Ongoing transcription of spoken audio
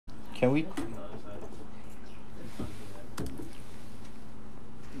Can we? Let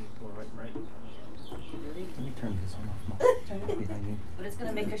me turn this one off. Behind you. But it's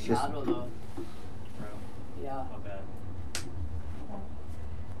gonna make a shadow though. Yeah. Not bad.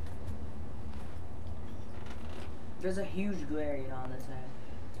 There's a huge glare, you know, on this side.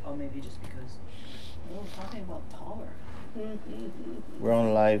 Oh, maybe just because. Oh, talking about power. We're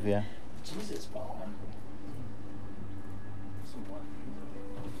on live, yeah. Jesus, power.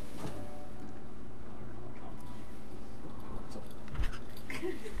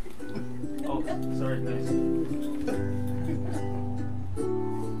 Oh, sorry, guys.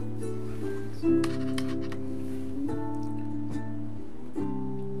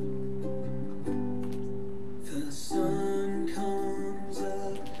 The sun comes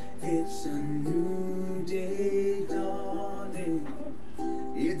up, it's a new day dawning.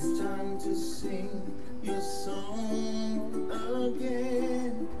 It's time to sing your song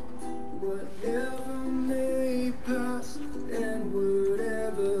again. Whatever may pass and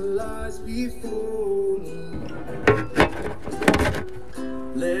whatever lies before me,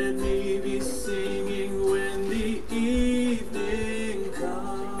 let me be singing when the evening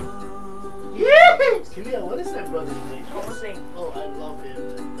comes. Yeah! Camille, what is that brother's name? I was saying, oh, I love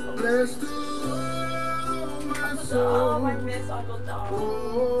him. Bless the Lord, my soul. I miss Uncle Tom.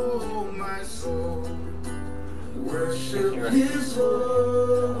 Oh, my soul, worship His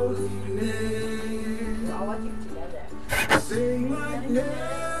holy name. I want you together. Sing like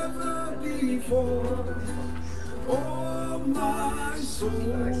never before. Oh, my soul,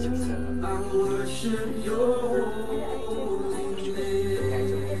 I worship Your holy name.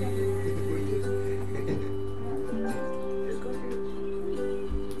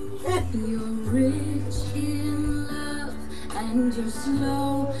 You're rich in love and you're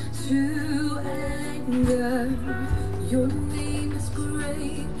slow to anger. Your name is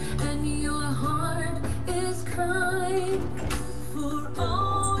great and your heart is kind. For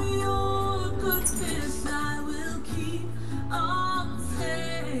all your goodness I will keep on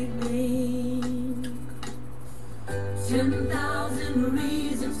saying. 10,000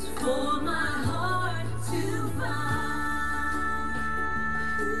 reasons for my heart to find.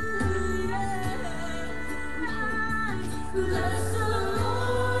 Bless the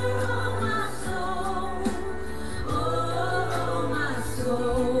Lord, oh my soul, oh my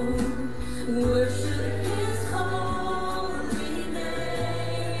soul, worship His holy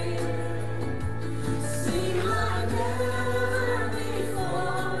name. Sing like never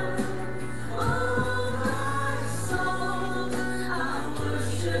before, oh my soul, I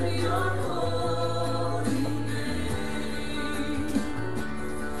worship Your holy name.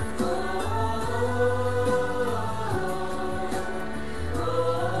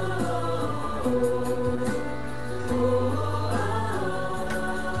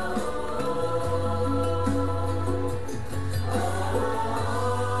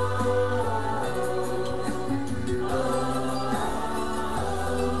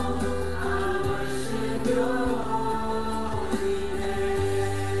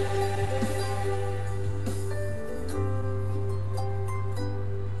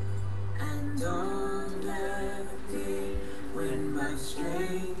 And on that day when my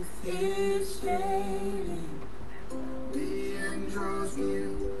strength is fading, The end draws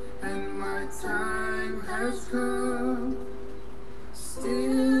near and my time has come.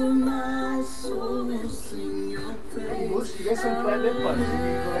 Still my soul will sing Your praise. You guys don't plan that much.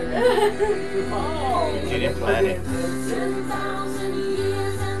 Oh. You didn't plan it. 10,000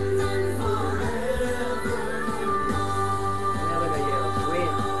 years and then forevermore.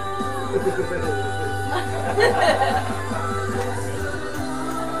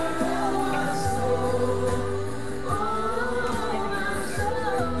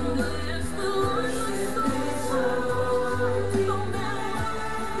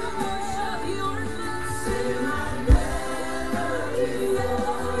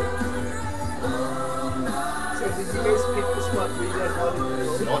 So did you guys pick the spot where you guys wanted to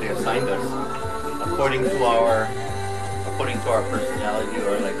go? No, they assigned us according to our personality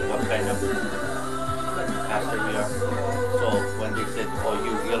or like what kind of pastor we are. So when they said, "Oh,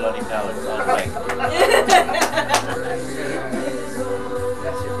 you Yolani Palace," I was like,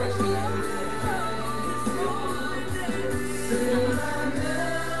 That's your personality.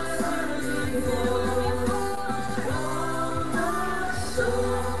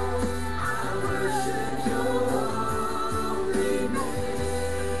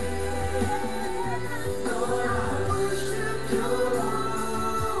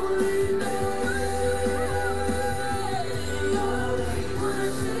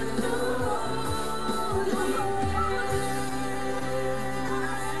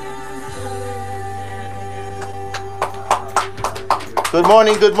 Good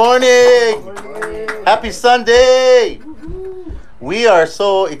morning, good morning. Happy Sunday. We are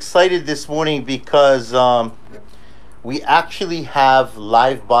so excited this morning because we actually have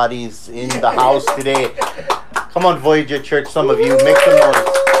live bodies in the house today. Come on, Voyager Church, some of you, make some noise.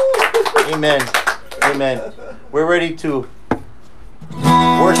 Amen. Amen. We're ready to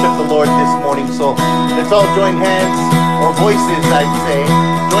worship the Lord this morning, so let's all join hands, or voices, I'd say.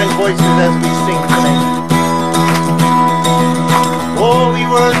 Join voices as we sing tonight. Oh, we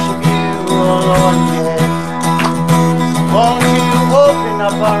worship you, oh Lord, yes. Won't you open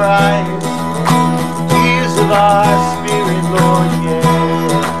up our eyes, ears of our spirit, Lord, yes.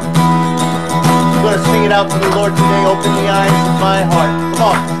 We're going to sing it out to the Lord today. Open the eyes of my heart.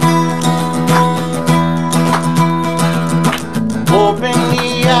 Come on. Open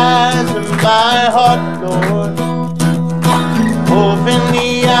the eyes of my heart, Lord. Open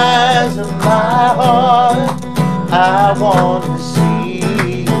the eyes of my heart. I want to see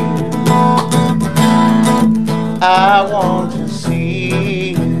you. I want to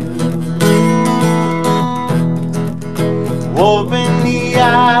see you. Open the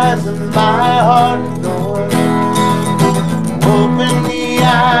eyes of my heart, Lord. Open the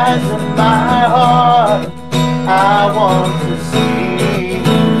eyes of my heart. I want to see you.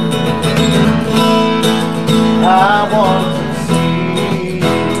 I want to see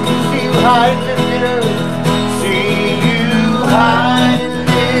you. See you high and lifted up. See you high and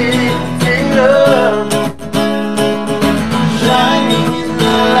lifted up. Shining in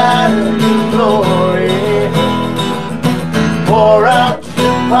the light of your glory. Pour out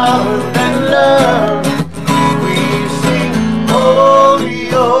your power and love. We sing, holy,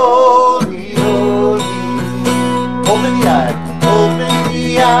 holy, holy. Open the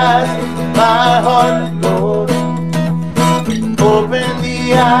eyes of my heart, Lord. Open the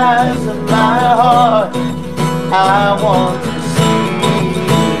eyes of my heart. I want to see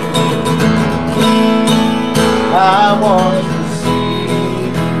you. I want to see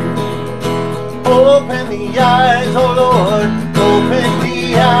you. Open the eyes, oh Lord. Open the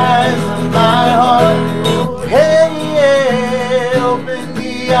eyes of my heart. Hey, yeah. Open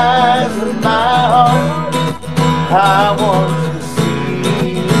the eyes of my heart. I want to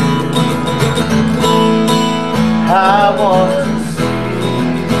see you. I want to see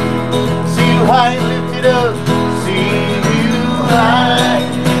you. See you high and lifted up. See you high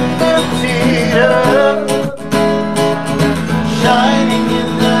and lifted up. Shining in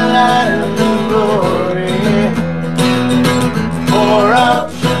the light of the glory. Pour out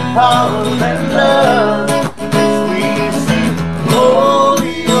your power and love as we sing,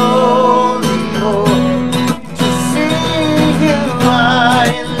 holy, holy, holy. To see you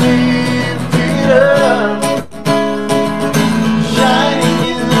high and lifted up. Shining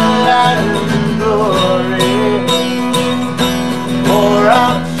in the light of the glory. Pour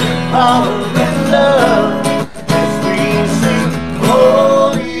out your power and love as we sing,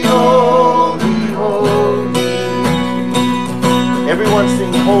 holy, holy, holy. Everyone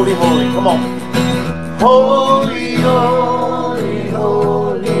sing holy, holy. Come on. Holy, holy,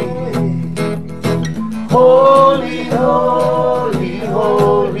 holy. Holy, holy,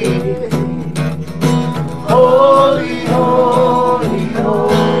 holy. Holy, holy,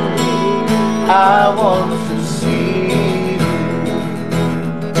 holy. I want to see you.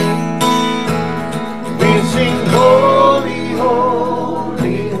 We sing holy,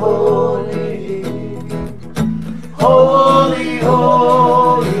 holy, holy. Holy,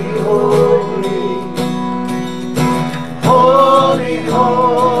 holy, holy. Holy,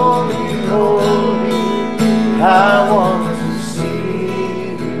 holy, holy. I want to see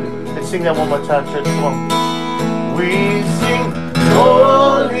you. Let's sing that one more time, church. Come on. We sing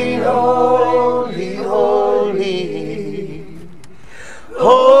holy, holy, holy.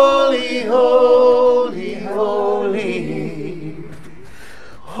 Holy, holy, holy.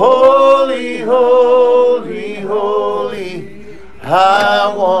 Holy, holy, holy. I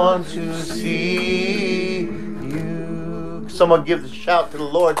want to see you. Someone give the shout to the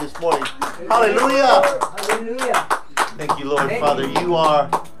Lord this morning. Hallelujah. Hallelujah. Thank you, Lord. Thank Father, you are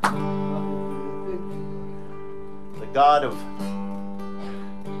the God of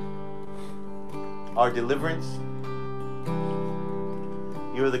our deliverance.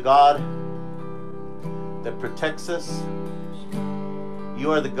 You are the God that protects us.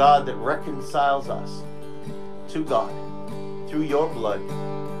 You are the God that reconciles us to God through your blood.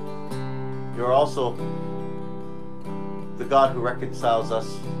 You're also the God who reconciles us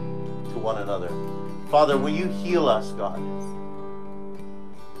to one another. Father, will you heal us, God,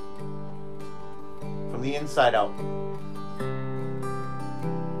 from the inside out?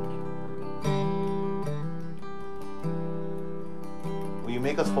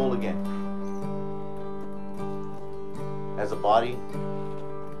 make us whole again. As a body,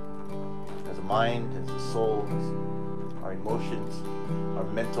 as a mind, as a soul, as our emotions, our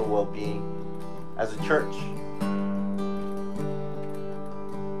mental well-being, as a church.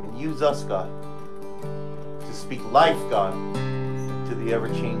 And use us, God, to speak life, God, to the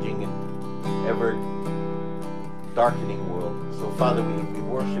ever-changing and ever-darkening world. So, Father, we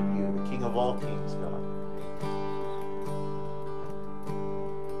worship you, the King of all kings, God.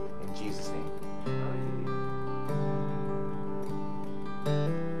 In Jesus' name.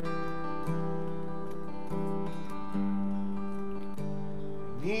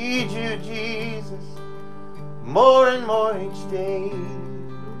 Need you, Jesus, more and more each day.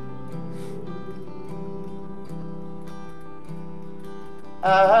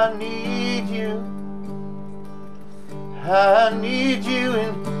 I need you. I need you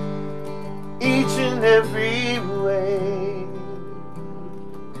in each and every way.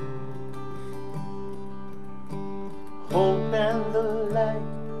 Hope and the light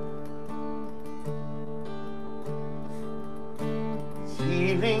is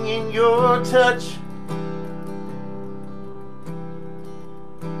healing in your touch.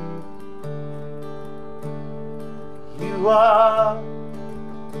 You are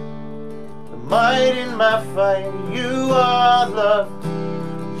the might in my fight. You are love.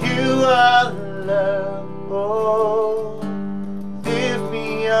 You are love. Oh, lift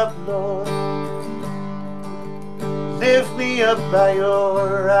me up, Lord. Lift me up by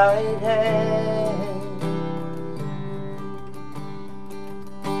your right hand.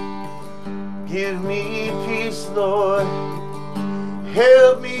 Give me peace, Lord.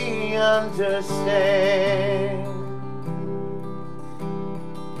 Help me understand.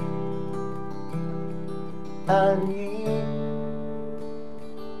 I need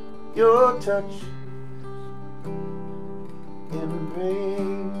your touch,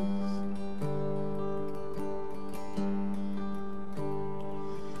 embrace.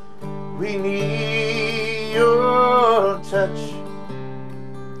 We need your touch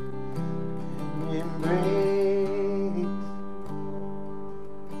and embrace.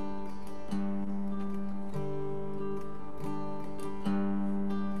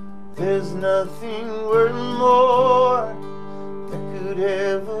 There's nothing worth more that could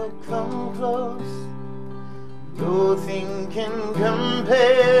ever come close. Nothing can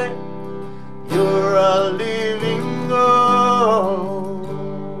compare. You're a living hope.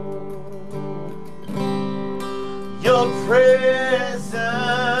 Your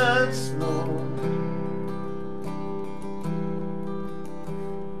presence, Lord.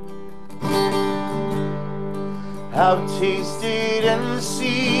 I've tasted and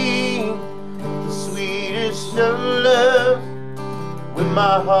seen the sweetest of love, when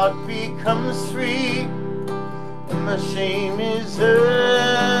my heart becomes free and my shame is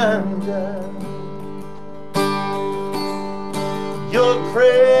undone. Your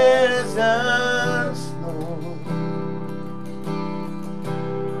presence, Lord.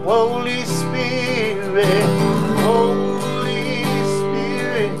 Holy Spirit, Holy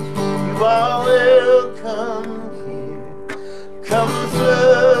Spirit, you are welcome here. Come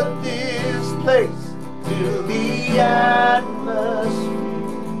flood this place, fill the atmosphere.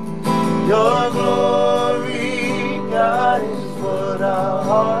 Your glory, God, is what our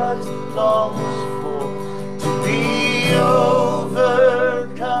hearts long for. To be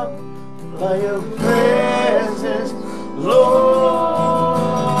overcome by your presence, Lord.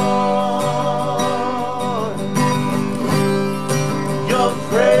 Your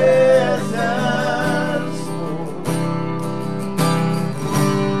presence, Lord.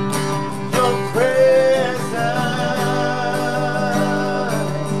 Your presence.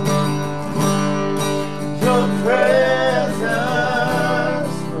 Your presence,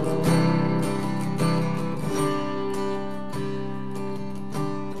 Lord.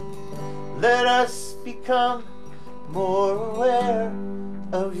 Let us become more aware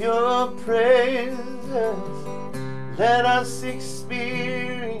of your presence. Let us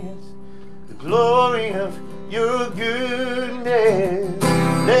experience the glory of your goodness.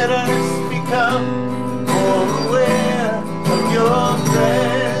 Let us become more aware of your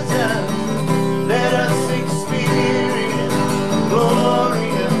presence. Let us experience the glory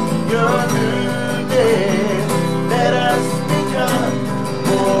of your goodness. Let us become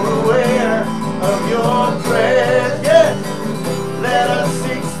more aware of your presence. Yes. Let us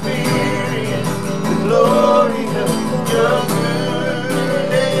experience the glory of your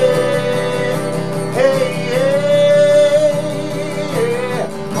goodness. Hey, yeah.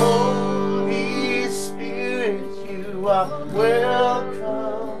 Holy Spirit, you are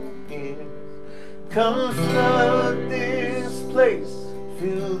welcome here. Come flood this place,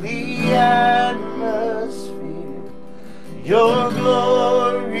 fill the atmosphere. Your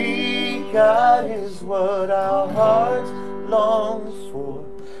glory, God, is what our hearts long for.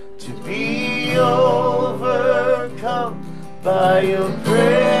 To be overcome by your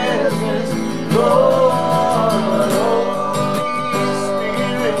presence, Lord. Holy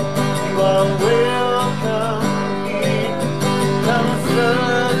Spirit, you are welcome here. Come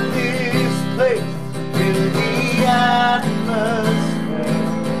flood this place, fill the atmosphere.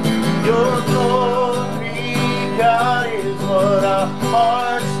 Your glory, God, is what our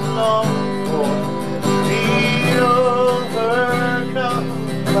hearts long for. Be overcome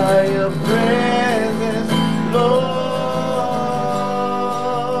by your presence, Lord.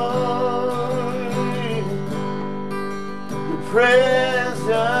 Your presence,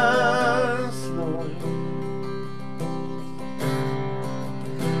 Lord.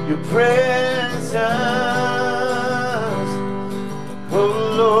 Your presence, oh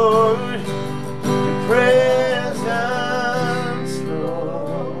Lord. Your presence,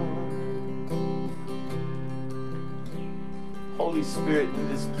 Lord. Holy Spirit, in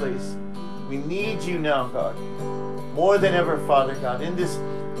this place, we need you now, God. More than ever, Father God. In this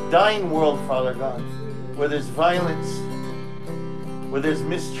dying world, Father God, where there's violence, where there's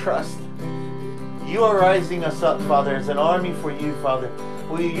mistrust, you are rising us up, Father, as an army for you, Father.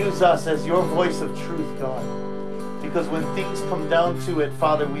 Will you use us as your voice of truth, God? Because when things come down to it,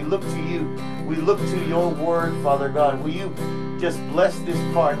 Father, we look to you. We look to your word, Father God. Will you just bless this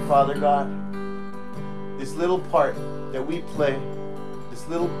part, Father God? This little part that we play, this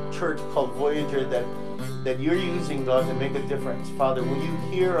little church called Voyager that you're using, God, to make a difference. Father, will you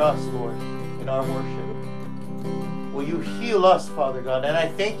hear us, Lord, in our worship? Will you heal us, Father God? And I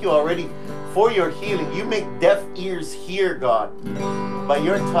thank you already for your healing. You make deaf ears hear, God, by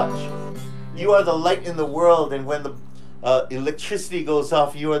your touch. You are the light in the world, and when the electricity goes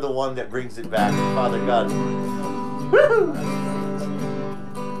off, you are the one that brings it back, Father God. Woo-hoo!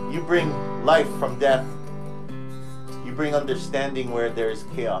 You bring life from death. You bring understanding where there is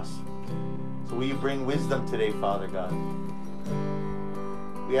chaos. So will you bring wisdom today, Father God?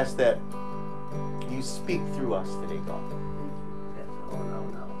 We ask that you speak through us today, God.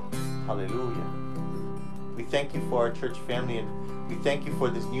 Hallelujah. We thank you for our church family, and we thank you for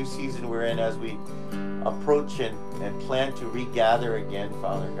this new season we're in as we approach and plan to regather again,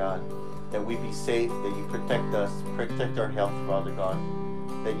 Father God. That we be safe, that you protect us, protect our health, Father God.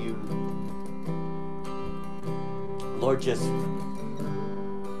 That you, Lord, just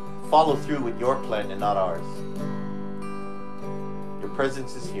follow through with your plan and not ours. Your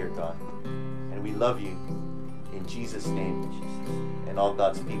presence is here, God. And we love you in Jesus' name. And all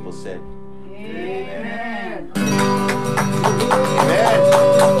God's people said, Amen. Amen.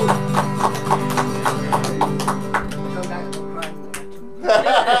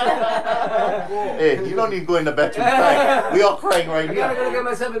 Hey, you don't need to go in the bathroom crying. We all crying right I here. gotta get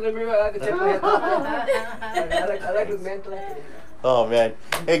myself in the mirror. I can check my head. I like it mental. Oh man.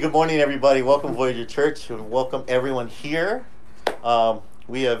 Hey, good morning everybody. Welcome Voyager Church, and welcome everyone here.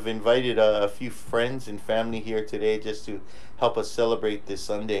 We have invited a few friends and family here today just to help us celebrate this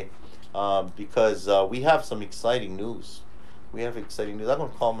Sunday, because we have some exciting news. We have exciting news. I'm going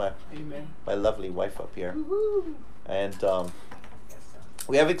to call my lovely wife up here. And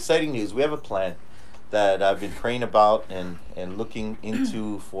we have exciting news. We have a plan that I've been praying about and looking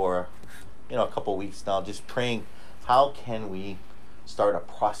into for a couple weeks now, just praying how can we start a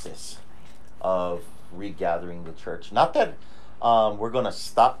process of regathering the church. Not that we're going to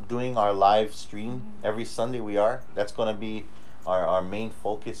stop doing our live stream every Sunday. We are. That's going to be our main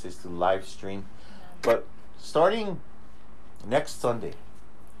focus, is to live stream. But starting next Sunday,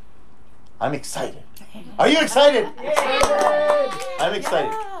 I'm excited. Are you excited? I'm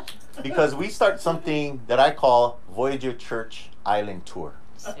excited because we start something that I call Voyager Church Island Tour.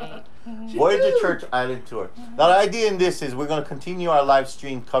 Voyager Church Island Tour. Now the idea in this is we're going to continue our live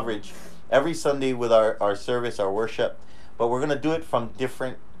stream coverage every Sunday with our service, our worship, but we're going to do it from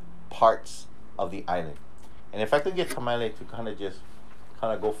different parts of the island. And if I could get Kamale to kind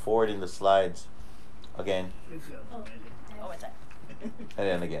of go forward in the slides again. Oh, what's that? And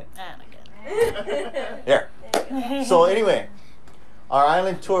then again. And again. There. So anyway, our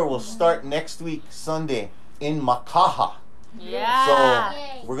island tour will start next week, Sunday, in Makaha. Yeah.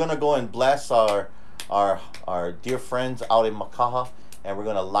 So we're gonna go and bless our dear friends out in Makaha, and we're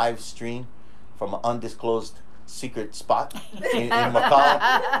gonna live stream from an undisclosed secret spot in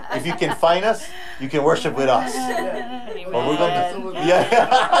Makaha. If you can find us, you can worship with us. But we're gonna,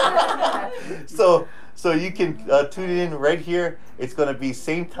 so you can tune in right here. It's gonna be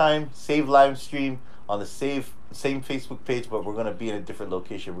same time, same live stream on the same same Facebook page, but we're gonna be in a different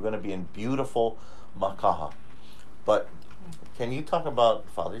location. We're gonna be in beautiful Makaha. But can you talk about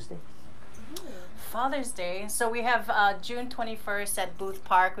Father's Day? Father's Day. So we have June 21st at Booth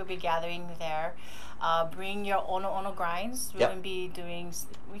Park. We'll be gathering there. Bring your ono grinds. We'll Yep. be doing.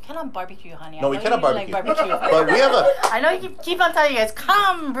 We cannot barbecue, honey. No, I we know cannot you barbecue. Like barbecue. But we have a I know you keep on telling you guys,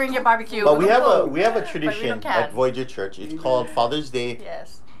 come bring your barbecue. but we have But we tradition don't can. at Voyager Church. It's called Father's Day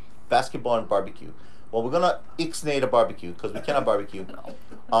Yes. basketball and barbecue. Well, we're gonna ixnay the barbecue because we cannot barbecue.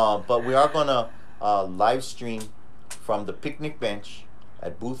 No. But we are gonna live stream from the picnic bench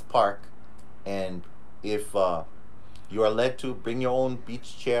at Booth Park, and if you are led to, bring your own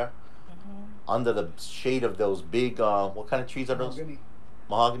beach chair under the shade of those big what kind of trees are those?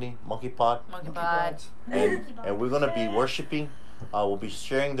 Mahogany, monkey pot, Monkey pod. and we're gonna be worshiping. We'll be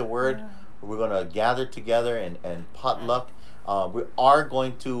sharing the word. We're gonna gather together and potluck. We are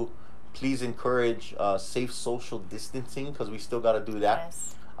going to please encourage safe social distancing because we still got to do that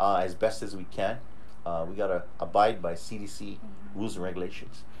Yes. as best as we can. We got to abide by CDC rules and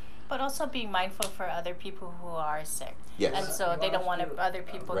regulations. But also being mindful for other people who are sick. Yes. And so they don't want other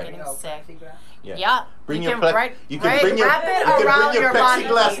people Right. getting sick. Yeah. Yeah. Bring you your can plex- you can bring your wrap it you can around bring your your body.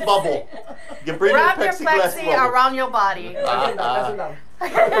 plexiglass bubble. You can bring Wrap your your plexiglass plexi bubble. around your body.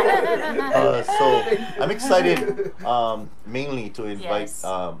 So I'm excited mainly to invite Yes.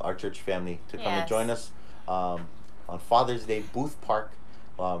 our church family to come and Yes. join us on Father's Day, Booth Park.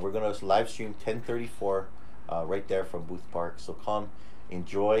 We're going to live stream 10:34 right there from Booth Park. So come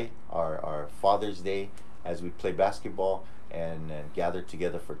enjoy our Father's Day as we play basketball and gather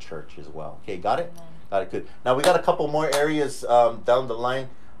together for church as well. Okay, got it? Amen. Got it, good. Now we got a couple more areas down the line.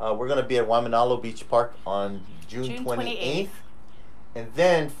 We're going to be at Waimanalo Beach Park on June 28th. And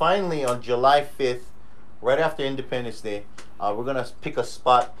then finally on July 5th, right after Independence Day, we're going to pick a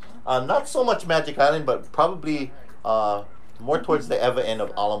spot, not so much Magic Island, but probably more towards the Eva end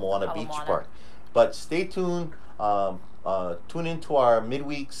of Ala Moana Beach Moana. Park. But stay tuned, tune into our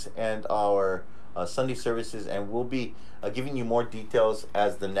midweeks and our Sunday services, and we'll be giving you more details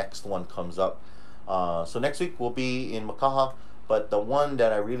as the next one comes up. So next week we'll be in Makaha, but the one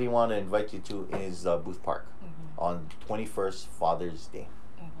that I really want to invite you to is Booth Park on 21st Father's Day.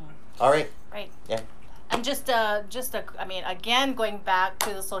 All right. Right. Yeah. And I mean, again, going back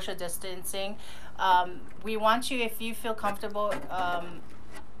to the social distancing, we want you, if you feel comfortable,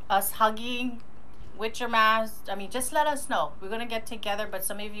 us hugging with your mask, I mean, just let us know. We're going to get together, but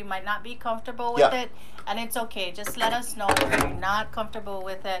some of you might not be comfortable with Yeah. it, and it's okay. Just let us know if you're not comfortable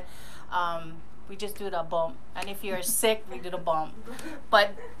with it. We just do the bump. And if you're sick, we do the bump.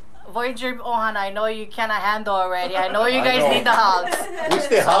 But Voyager Ohana, I know you cannot handle already. I know you I guys know. need the hugs. We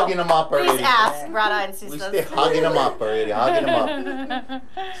stay hugging them up already. Please ask, brother and We sisters. stay hugging them up already, hugging them up.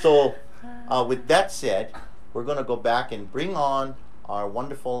 So, with that said, we're going to go back and bring on our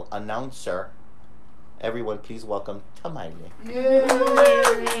wonderful announcer. Everyone, please welcome Tamaile.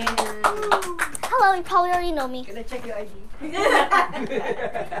 Hello, you probably already know me. Can I check your ID?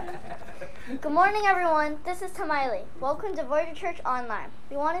 Good morning, everyone. This is Tamaile. Welcome to Voyager Church Online.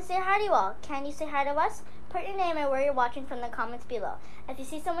 We want to say hi to you all. Can you say hi to us? Put your name and where you're watching from the comments below. If you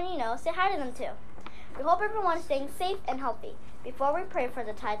see someone you know, say hi to them too. We hope everyone is staying safe and healthy. Before we pray for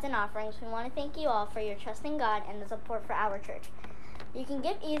the tithes and offerings, we want to thank you all for your trust in God and the support for our church. You can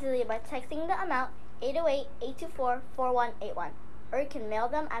give easily by texting the amount 808-824-4181, or you can mail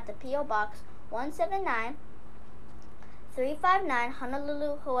them at the P.O. Box 179-359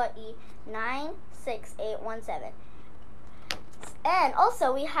 Honolulu, Hawaii 96817. And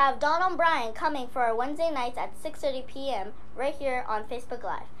also, we have Dawn and Brian coming for our Wednesday nights at 6:30 p.m. right here on Facebook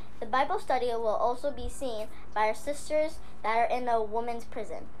Live. The Bible study will also be seen by our sisters that are in the women's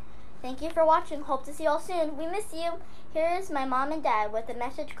prison. Thank you for watching. Hope to see you all soon. We miss you. Here is my mom and dad with a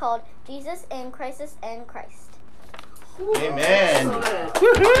message called Jesus in Crisis and Christ. Amen.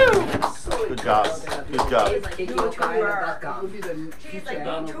 Woohoo! Good job. Good job. She's like YouTuber.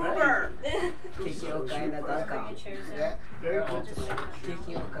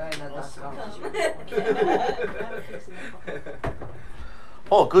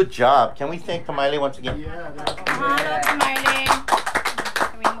 Oh, good job. Can we thank Tamaile once again? Yeah, Hello, Marley.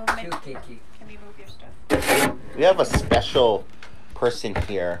 Can we move your stuff? We have a special person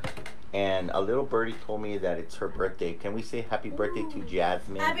here, and a little birdie told me that it's her birthday. Can we say happy birthday to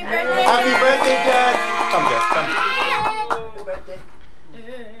Jasmine? Happy birthday! Happy birthday, Jazz! Come, Jazz,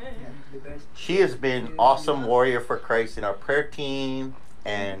 come. She has been awesome warrior for Christ in our prayer team,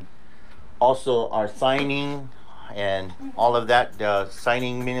 and also our signing and all of that,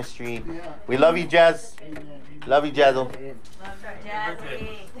 signing ministry. We love you, Jazz. Love you, Jazzo.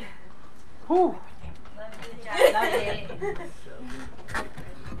 Jazzy. Whew. Love you,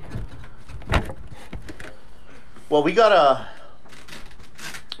 Well, we got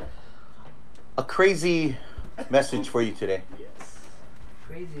a crazy message for you today.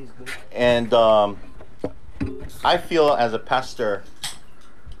 Crazy is good. And I feel as a pastor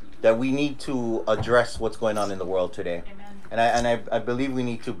that we need to address what's going on in the world today. Amen. And I believe we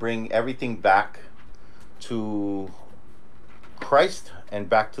need to bring everything back to Christ and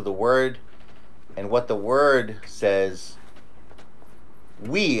back to the Word and what the Word says.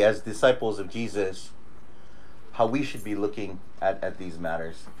 We, as disciples of Jesus, how we should be looking at these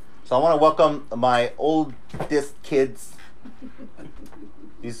matters. So I want to welcome my oldest kids.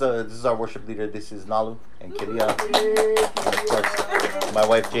 This is our worship leader. This is Nalu and Kilia. And of course, my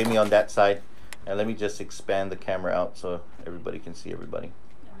wife Jamie on that side. And let me just expand the camera out so everybody can see everybody.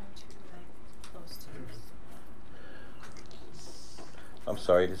 I'm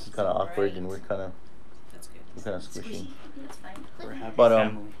sorry, this is kind of awkward and we're kind of squishy. That's fine. We're a happy But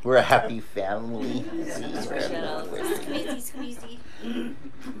family. we're a happy family.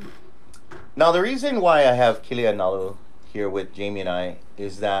 Now the reason why I have Kilia and Nalu here with Jamie and I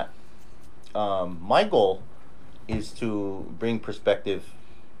is that my goal is to bring perspective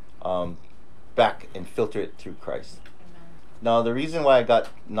back and filter it through Christ. Amen. Now the reason why I got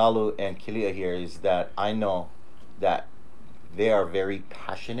Nalu and Kilia here is that I know that they are very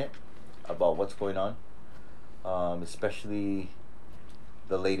passionate about what's going on, especially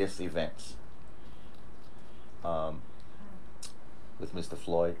the latest events with Mr.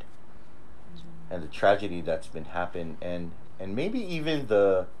 Floyd and the tragedy that's been happened, and maybe even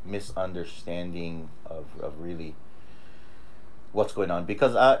the misunderstanding of really what's going on,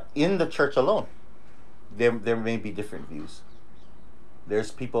 because in the church alone there may be different views.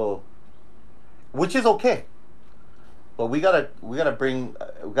 There's people, which is okay, but we gotta bring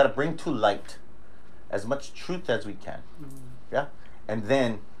to light as much truth as we can. Yeah, and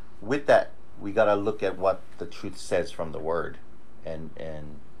then with that we gotta look at what the truth says from the Word and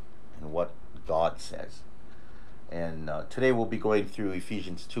what God says. And today we'll be going through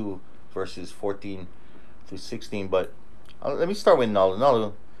Ephesians 2 verses 14 through 16. But let me start with Nalu.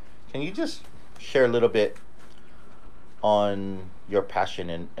 Nalu, can you just share a little bit on your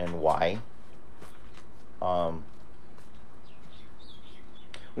passion and why?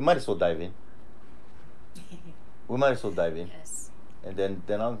 We might as well dive in. Yes. And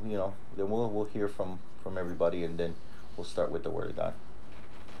then I'll, then we'll hear from everybody, and then we'll start with the Word of God.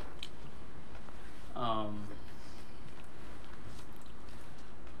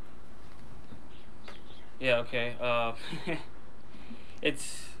 Yeah, okay.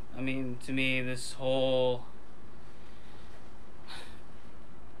 To me, this whole...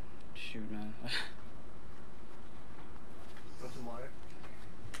 Shoot, man. Want some water?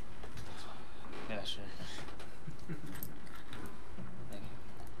 Yeah, sure. Thank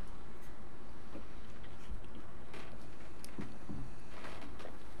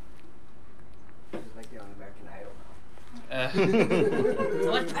It's like you're on American Idol. you.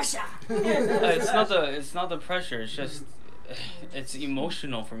 So much pressure. It's not the pressure. It's just it's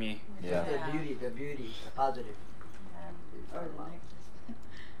emotional for me. Yeah. The beauty, the positive.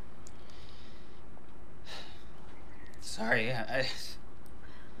 Sorry, I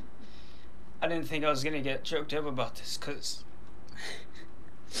didn't think I was gonna get choked up about this, cause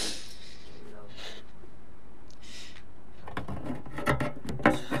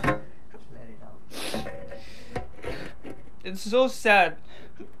Let it out. it's so sad.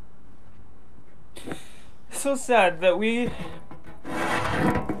 So sad that we,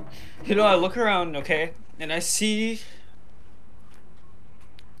 I look around, okay, and I see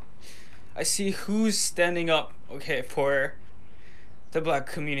who's standing up, okay, for the black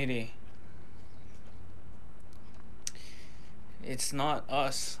community. It's not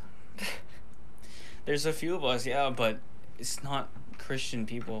us. There's a few of us, yeah, but it's not Christian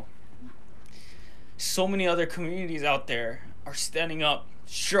people. So many other communities out there are standing up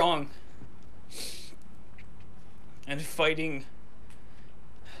strong and fighting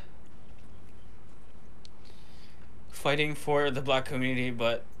for the black community,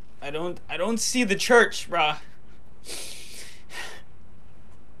 but I don't see the church, bruh.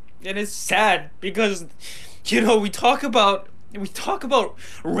 And it's sad because we talk about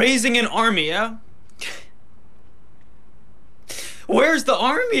raising an army, yeah? Where's the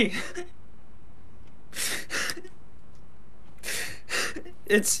army?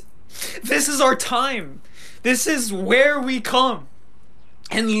 This is our time. This is where we come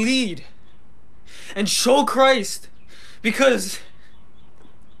and lead and show Christ, because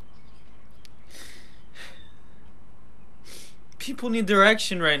people need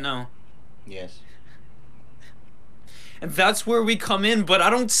direction right now. Yes. And that's where we come in, but I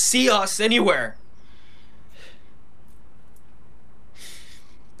don't see us anywhere.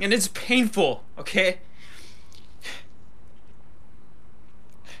 And it's painful, okay?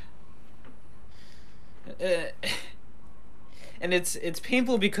 And it's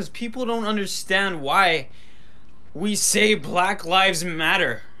painful because people don't understand why we say Black Lives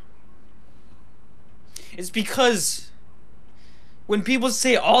Matter. It's because when people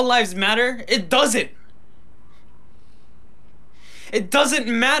say all lives matter, it doesn't. It doesn't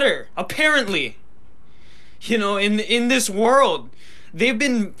matter, apparently. You know, in this world,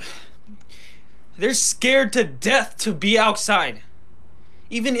 they're scared to death to be outside.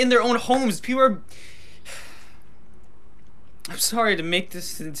 Even in their own homes, people are... I'm sorry to make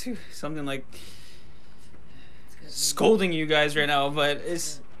this into something like scolding you guys right now, but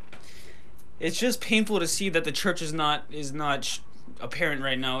it's just painful to see that the church is not apparent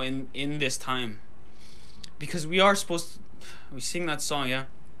right now in this time, because we are supposed to, we sing that song, yeah,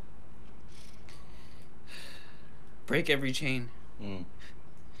 break every chain.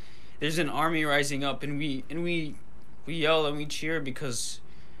 There's an army rising up, and we yell and we cheer because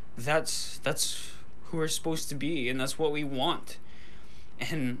that's who we're supposed to be, and that's what we want.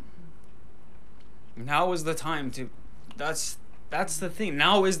 And now is the time to, that's the thing,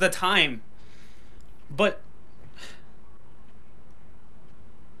 now is the time. But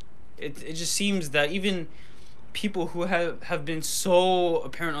it just seems that even people who have been so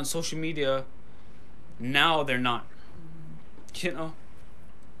apparent on social media, now they're not, you know.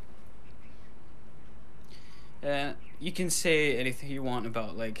 You can say anything you want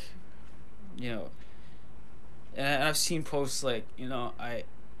about, like, you know, and I've seen posts like, you know,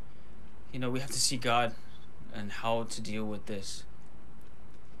 we have to see God and how to deal with this.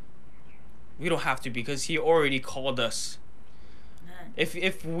 We don't have to, because He already called us.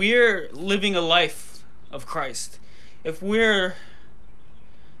 If we're living a life of Christ, if we're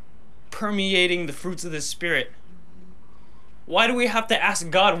permeating the fruits of the Spirit, why do we have to ask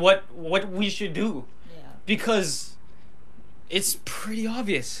God what we should do? Yeah. Because it's pretty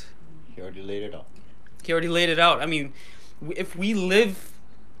obvious. He already laid it out. He already laid it out. I mean, if we live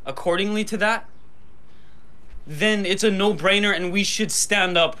accordingly to that, then it's a no-brainer, and we should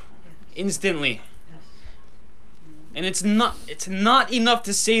stand up instantly. And it's not enough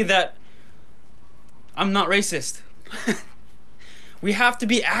to say that I'm not racist. We have to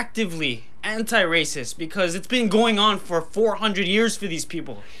be actively anti-racist, because it's been going on for 400 years for these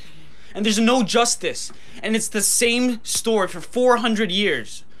people. And there's no justice. And it's the same story for 400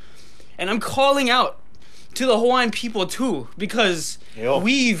 years. And I'm calling out to the Hawaiian people too, because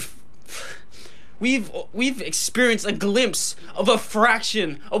we've experienced a glimpse of a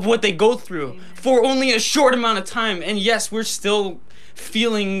fraction of what they go through for only a short amount of time. And yes, we're still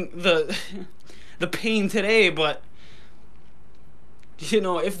feeling the pain today, but you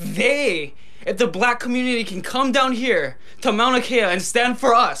know, if the black community can come down here to Mauna Kea and stand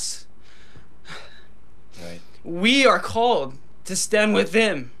for us, right, we are called to stand with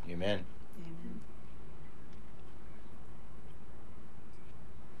them. Amen.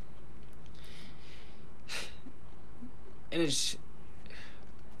 And it's,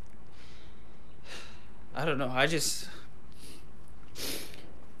 I don't know,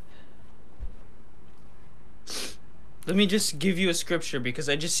 let me just give you a scripture, because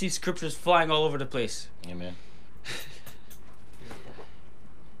I just see scriptures flying all over the place. Amen.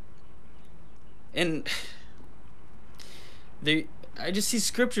 And I just see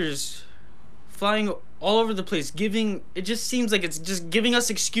scriptures flying all over the place, it just seems like it's just giving us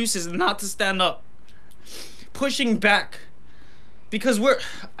excuses not to stand up, pushing back, because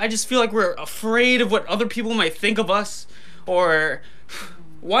I just feel like we're afraid of what other people might think of us. Or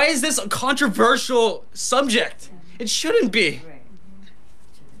why is this a controversial subject? It shouldn't be.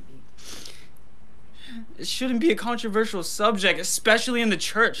 It shouldn't be a controversial subject, especially in the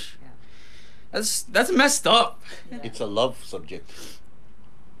church. That's messed up. It's a love subject.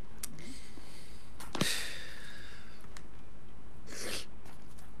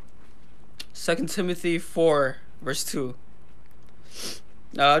 Second Timothy 4, verse 2.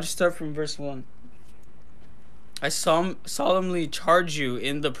 I'll just start from verse 1. I solemnly charge you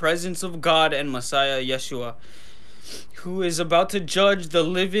in the presence of God and Messiah Yeshua, who is about to judge the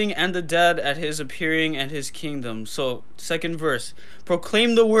living and the dead at His appearing and His kingdom. So, second verse.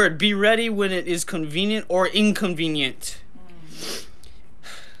 Proclaim the word. Be ready when it is convenient or inconvenient.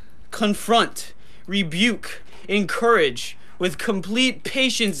 Confront, rebuke, encourage with complete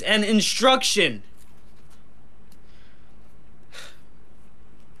patience and instruction.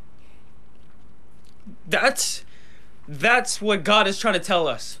 That's what God is trying to tell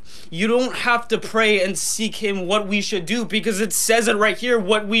us. You don't have to pray and seek Him what we should do, because it says it right here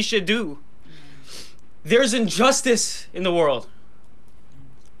what we should do. There's injustice in the world.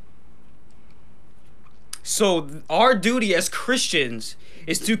 So our duty as Christians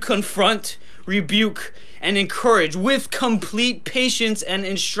is to confront, rebuke, and encourage with complete patience and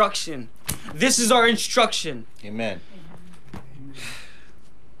instruction. This is our instruction. Amen.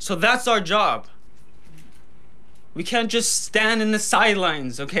 So that's our job. We can't just stand in the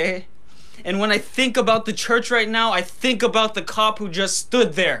sidelines, okay? And when I think about the church right now, I think about the cop who just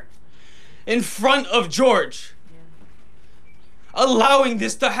stood there in front of George, allowing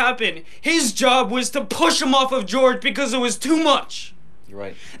this to happen. His job was to push him off of George because it was too much. You're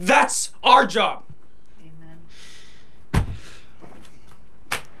right. That's our job. Amen.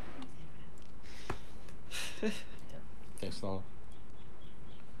 Thanks, Nolan.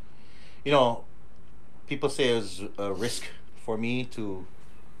 You know, people say it was a risk for me to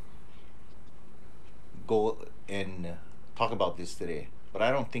go and talk about this today, but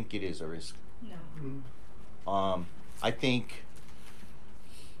I don't think it is a risk. No. I think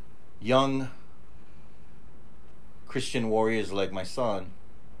young Christian warriors like my son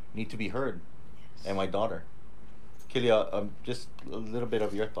need to be heard, and my daughter. Kilia, just a little bit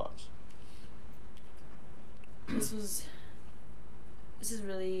of your thoughts. This is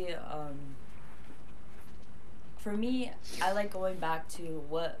really for me. I like going back to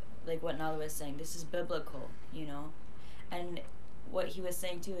what Nala was saying. This is biblical, you know, and what he was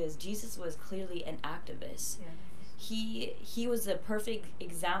saying too is Jesus was clearly an activist. Yeah. He was a perfect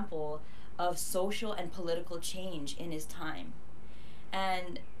example of social and political change in his time,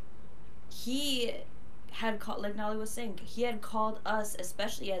 and he had called, like Nali was saying, he had called us,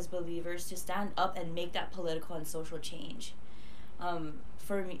 especially as believers, to stand up and make that political and social change.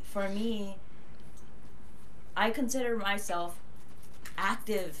 For me, I consider myself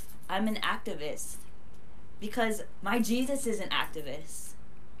active. I'm an activist because my Jesus is an activist.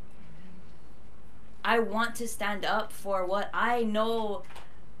 I want to stand up for what I know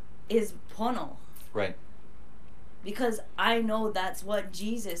is pono. Right. Because I know that's what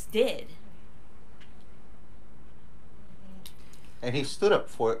Jesus did. And he stood up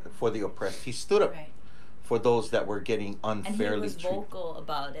for the oppressed. He stood up Right. for those that were getting And unfairly he was treated. vocal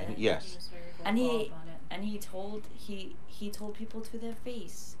about it. And He yes. was very vocal And he about it. and he told people to their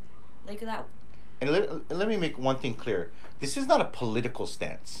face, like that. And let me make one thing clear. This is not a political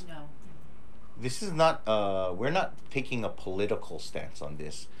stance. No. This is not, we're not taking a political stance on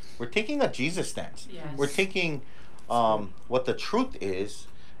this. We're taking a Jesus stance. Yes. We're taking what the truth is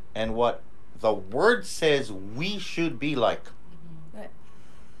and what the word says we should be like. Right.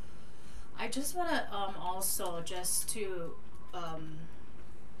 I just want to also just to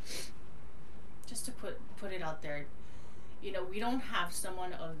put it out there. You know, we don't have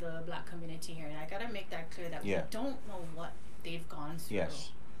someone of the black community here, and I gotta make that clear that Yeah. we don't know what they've gone through.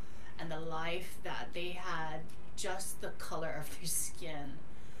 Yes. And the life that they had, just the color of their skin.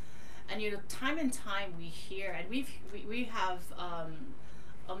 And you know, time and time we hear, and we have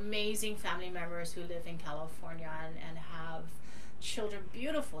amazing family members who live in California and have children,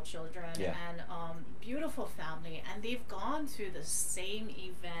 beautiful children, Yeah. and beautiful family, and they've gone through the same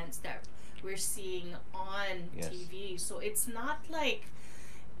events that we're seeing on Yes. TV. So it's not like,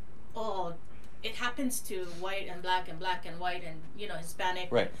 oh, it happens to white and black and white and, you know,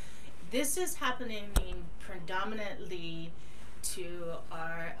 Hispanic. Right. This is happening predominantly to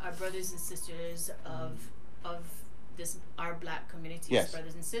our brothers and sisters of this, our black community's Yes.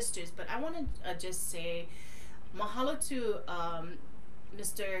 brothers and sisters. But I want to just say mahalo to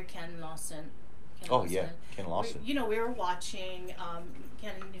Mr. Ken Lawson. Oh, yeah. Ken Lawson. You know, we were watching,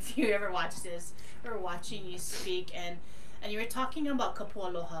 Ken, if you ever watch this, we were watching you speak, and you were talking about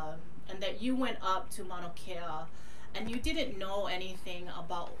Kapualoha, and that you went up to Mauna Kea, and you didn't know anything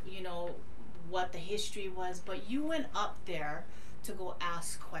about, you know, what the history was, but you went up there to go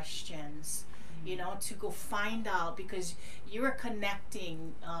ask questions, you know, to go find out, because you were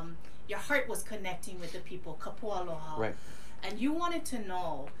connecting, your heart was connecting with the people, Kapualoha. Right. And you wanted to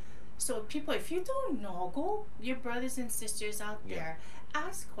know. So people, if you don't know, go your brothers and sisters out there,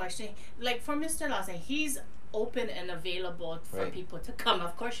 ask questions. Like for Mr. Lawson, he's open and available for Right. people to come.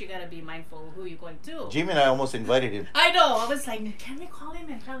 Of course, you gotta be mindful of who you're going to. Jimmy and I almost invited him. I know. I was like, can we call him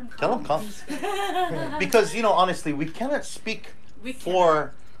and tell him? Tell him come. Because, you know, honestly, we cannot speak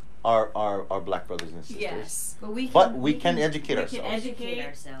for our black brothers and sisters. Yes. But we can educate we ourselves. can educate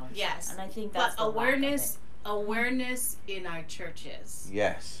ourselves. Yes. And I think that's But the lack of it. awareness in our churches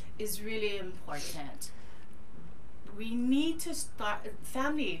Yes. is really important. we need to start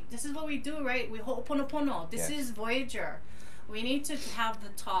family. This is what we do, right? We ho'oponopono. This Yes. is Voyager. We need to have the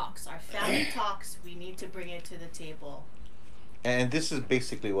talks, our family talks. We need to bring it to the table. And this is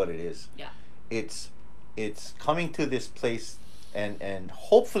basically what it is. Yeah. It's coming to this place, and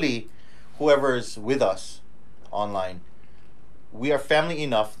hopefully whoever's with us online, we are family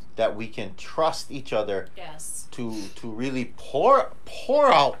enough that we can trust each other Yes. to really pour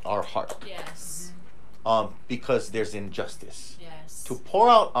out our heart, Yes. because there's injustice, Yes. to pour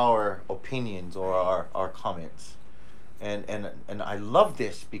out our opinions or our comments. And I love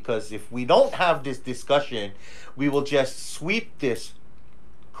this, because if we don't have this discussion, we will just sweep this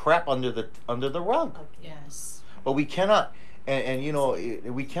crap under the rug. Yes. But we cannot, and you know,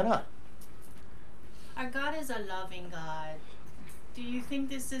 we cannot. Our God is a loving God. Do you think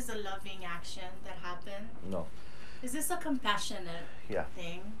this is a loving action that happened? No. Is this a compassionate Yeah.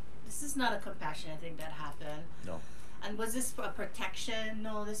 thing? This is not a compassionate thing that happened. No. And was this a protection?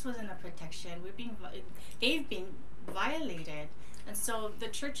 No, this wasn't a protection. They've been violated. And so the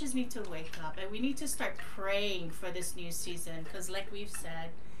churches need to wake up, and we need to start praying for this new season, because like we've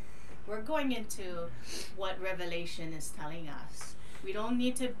said, we're going into what Revelation is telling us. We don't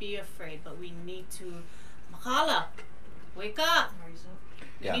need to be afraid, but we need to makala, wake up.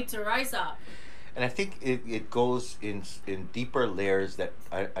 We Yeah. need to rise up. And I think it goes in deeper layers that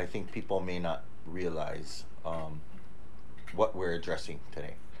I think people may not realize what we're addressing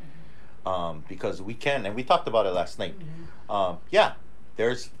today. Because we can, and we talked about it last night. Yeah,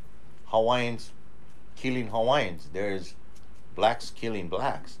 there's Hawaiians killing Hawaiians. There's blacks killing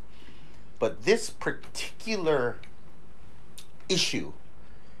blacks. But this particular issue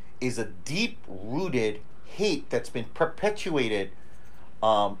is a deep-rooted hate that's been perpetuated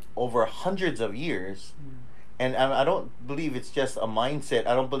over hundreds of years. And I don't believe it's just a mindset.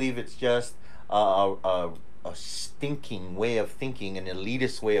 I don't believe it's just a stinking way of thinking, an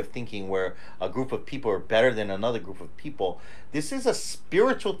elitist way of thinking where a group of people are better than another group of people. This is a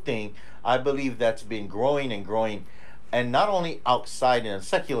spiritual thing, I believe, that's been growing and growing, and not only outside in a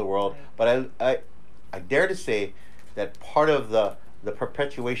secular world, but I dare to say that part of the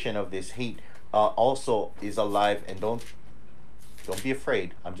perpetuation of this hate also is alive. And don't be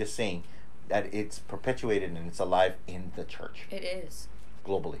afraid. I'm just saying that it's perpetuated and it's alive in the church It is.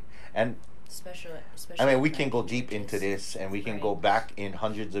 globally. And Especially. I mean, we in can go American deep into churches. this, and we can Right. go back in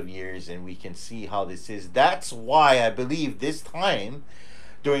hundreds of years, and we can see how this is. That's why I believe this time,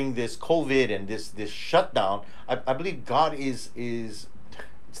 during this COVID and this shutdown, I believe God is. It's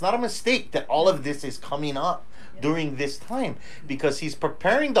not a mistake that all of this is coming up during this time, because He's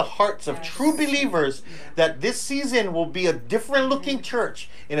preparing the hearts of Yes. true believers that this season will be a different looking church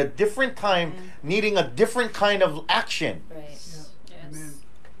in a different time, needing a different kind of action. Right. Yes. Amen.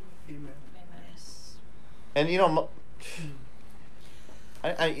 Amen. Yes. And you know,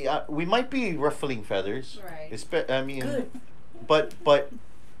 we might be ruffling feathers. Right. I mean, Good. but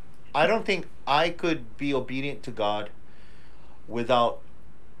I don't think I could be obedient to God without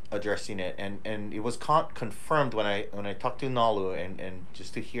addressing it. And it was confirmed when I talked to Nalu, and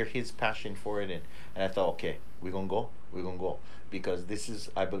just to hear his passion for it, and I thought, okay, we're gonna go, because this is,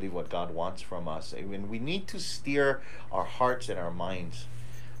 I believe, what God wants from us. I mean, we need to steer our hearts and our minds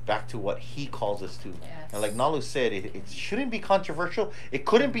back to what He calls us to. Yes. And like Nalu said, it shouldn't be controversial. It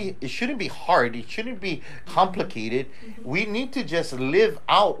shouldn't be hard. It shouldn't be complicated. We need to just live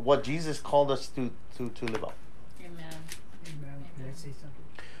out what Jesus called us to live out. Amen. Amen. Can I say something?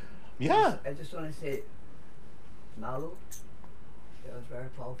 Yeah. I just want to say, Nalu, that was very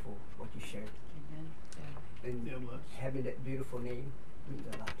powerful what you shared. And Yeah, bless. having that beautiful name means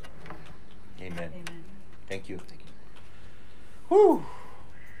a lot. Amen. Amen. Thank you. Whew.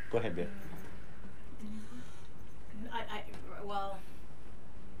 Go ahead, Ben. Well,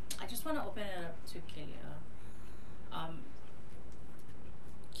 I just want to open it up to Kilia.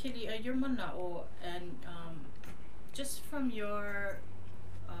 Kilia, your mana'o, and just from your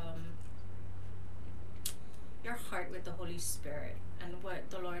heart with the Holy Spirit and what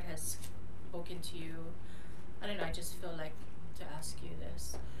the Lord has spoken to you. I don't know, I just feel like to ask you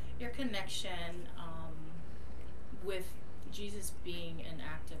this. Your connection with Jesus being an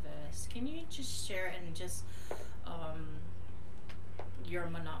activist. Can you just share and just your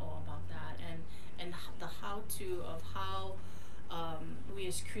mana'o about that, and the how-to of how we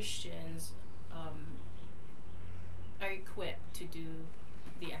as Christians are equipped to do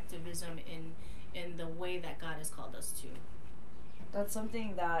the activism in the way that God has called us to? That's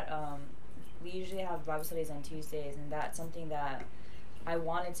something that we usually have Bible studies on Tuesdays, and that's something that I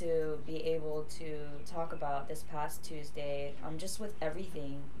wanted to be able to talk about this past Tuesday. Just with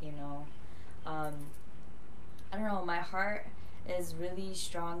everything, you know. I don't know, my heart is really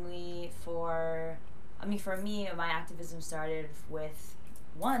strongly for, I mean, for me, my activism started with,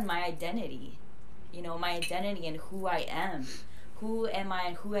 one, my identity. You know, my identity and who I am. Who am I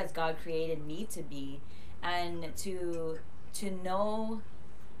and who has God created me to be? And to know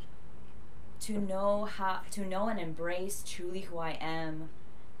and embrace truly who I am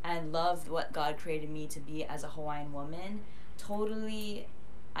and love what God created me to be as a Hawaiian woman totally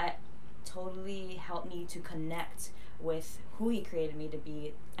helped me to connect with who he created me to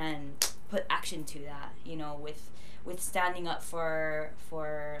be and put action to that, you know, with standing up for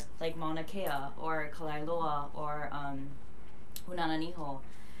like Mauna Kea or Kalailoa or Hunananiho.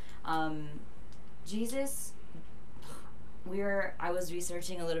 Jesus, I was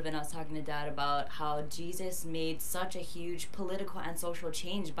researching a little bit and I was talking to Dad about how Jesus made such a huge political and social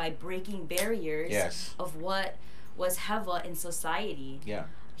change by breaking barriers of what was heva in society. Yeah.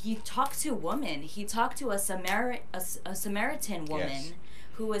 He talked to women. He talked to a Samaritan woman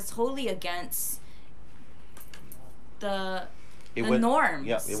who was totally against the norms.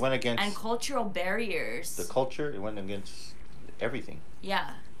 Yeah, it went against and cultural barriers. the culture. It went against everything.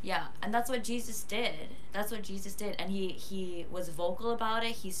 Yeah, and that's what Jesus did. And he was vocal about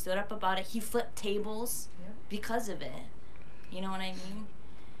it. He stood up about it. He flipped tables because of it. You know what I mean?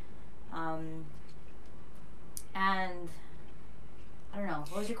 And I don't know.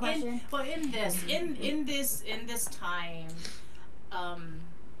 What was your question? In this time,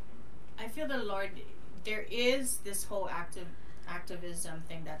 I feel the Lord. There is this whole activism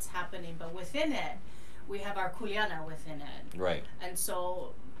thing that's happening, but within it, we have our kuleana within it. Right. And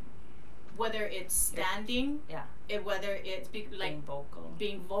so, whether it's standing, whether it's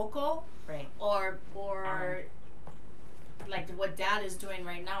being vocal, right, or like what Dad is doing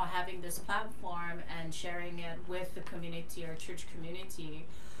right now, having this platform and sharing it with the community, our church community,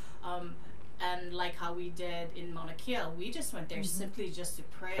 and like how we did in Mauna Kea, we just went there simply just to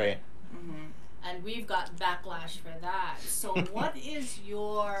pray. And we've got backlash for that. So what is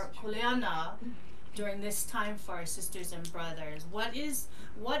your kuleana during this time for our sisters and brothers? What is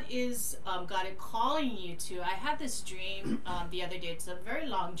God calling you to? I had this dream the other day. It's a very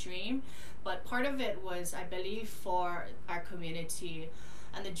long dream, but part of it was, I believe, for our community.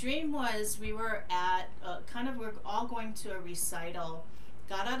 And the dream was we were at we're all going to a recital.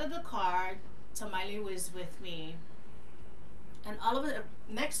 Got out of the car. Tamaili was with me. And all of it,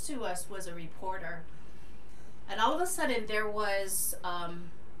 next to us was a reporter. And all of a sudden there was a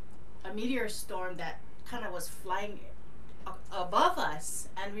meteor storm that kind of was flying above us.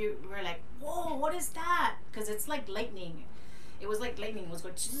 And we were like, whoa, what is that? Because it's like lightning. It was like lightning was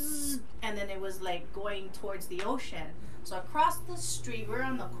going, and then it was like going towards the ocean. So across the street, we're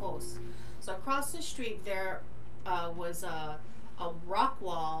on the coast. So across the street there was a rock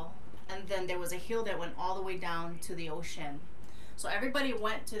wall, and then there was a hill that went all the way down to the ocean. So everybody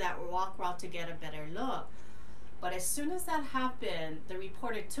went to that rock wall to get a better look. But as soon as that happened, the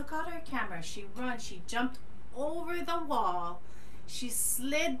reporter took out her camera. She jumped over the wall. She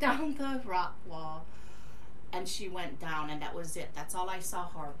slid down the rock wall, and she went down, and that was it. That's all I saw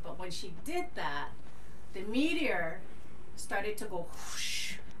her. But when she did that, the meteor started to go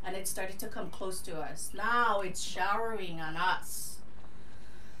whoosh, and it started to come close to us. Now it's showering on us.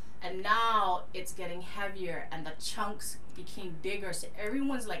 And now it's getting heavier, and the chunks became bigger. So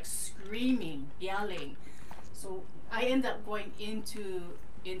everyone's like screaming, yelling. So I end up going into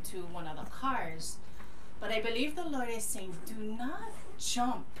one of the cars. But I believe the Lord is saying, do not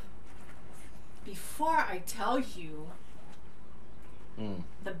jump before I tell you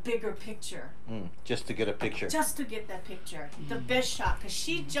the bigger picture. Just to get a picture. Just to get that picture. The best shot. Because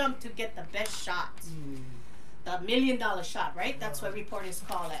she jumped to get the best shot. The $1 million shot, right? That's what reporters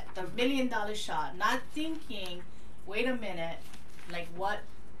call it. The $1 million shot. Not thinking, wait a minute, like what,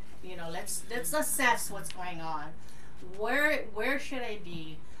 let's assess what's going on. Where should I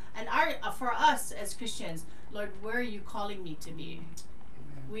be? And for us as Christians, Lord, where are you calling me to be?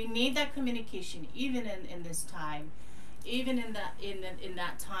 We need that communication, even in this time, even in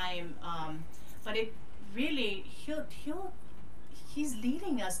that time. But it really, he's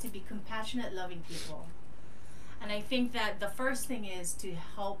leading us to be compassionate, loving people. And I think that the first thing is to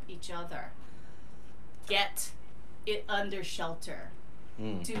help each other get it under shelter,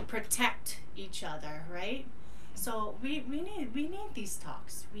 to protect each other, right? So we need these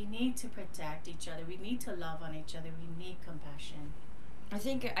talks. We need to protect each other. We need to love on each other. We need compassion. I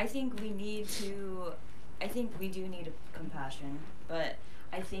think we do need compassion, but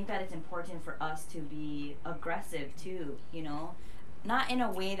I think that it's important for us to be aggressive too, not in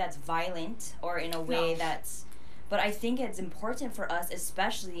a way that's violent or in a way but I think it's important for us,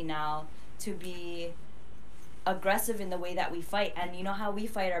 especially now, to be aggressive in the way that we fight. And you know how we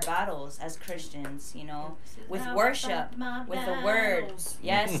fight our battles as Christians, you know, with worship, with the word,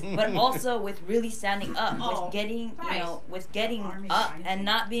 yes, but also with really standing up, with getting, you know, with getting up and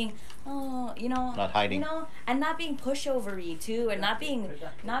not being, not hiding, you know, and not being pushovery too, and not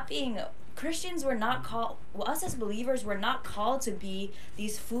being Christians were not called, us as believers were not called to be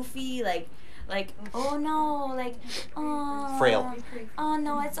these foofy, oh no, frail. Oh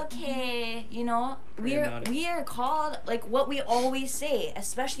no, it's okay. You know, we are called, like what we always say,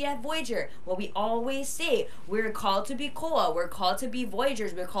 especially at Voyager. What we always say, we're called to be Koa. We're called to be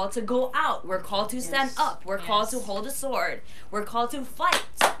Voyagers. We're called to go out. We're called to stand up. We're called to hold a sword. We're called to fight.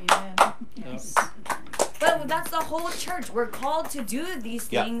 Amen. Yes. But that's the whole church. We're called to do these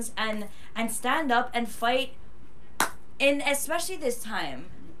things and stand up and fight. And especially this time.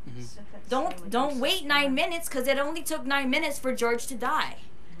 Don't wait 9 minutes, because it only took 9 minutes for George to die.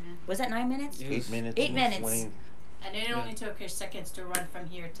 Was that 9 minutes? 8 minutes. 8 minutes. 20. And it only took her seconds to run from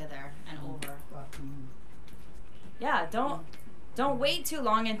here to there and over. Yeah, don't wait too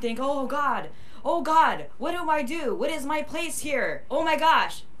long and think, oh God, what do I do? What is my place here? Oh my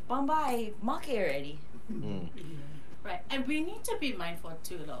gosh, Bombay, make already. Right, and we need to be mindful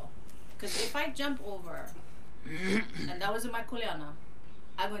too, though, because if I jump over, and that was in my kuleana,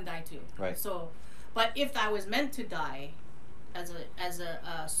 I'm gonna die too. Right. So, but if I was meant to die as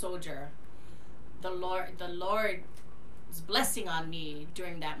a soldier, the Lord's blessing on me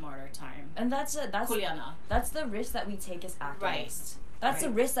during that martyr time. And that's kuleana. That's the risk that we take as activists. Right. That's the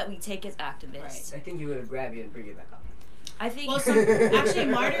risk that we take as activists. Right. I think he would grab you and bring you back up. I think. Well, actually,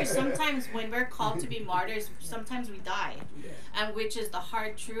 martyrs, sometimes when we're called to be martyrs, sometimes we die. Yeah. And which is the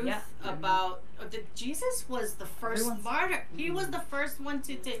hard truth about Jesus was the first martyr. He was the first one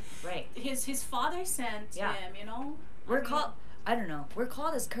to take. Right. His father sent him, you know? We're called, I don't know, we're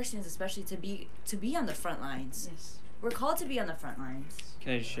called as Christians especially to be on the front lines. Yes. We're called to be on the front lines.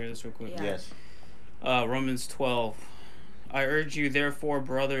 Can I just share this real quick? Yeah. Yes. Romans 12. I urge you, therefore,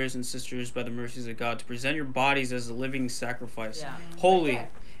 brothers and sisters, by the mercies of God, to present your bodies as a living sacrifice, holy,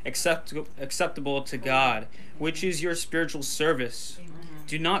 acceptable to God, which is your spiritual service.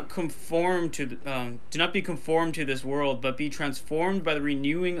 Do not be conformed to this world, but be transformed by the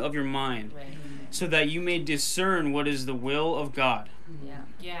renewing of your mind, so that you may discern what is the will of God. Yeah.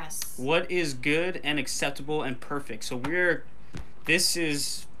 Yes. What is good and acceptable and perfect. So this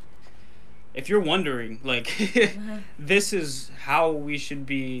is, if you're wondering, this is how we should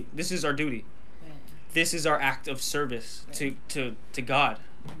be, this is our duty. This is our act of service to God.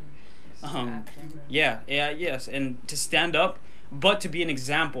 Yes, and to stand up, but to be an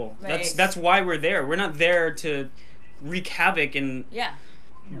example. Right. That's why we're there. We're not there to wreak havoc and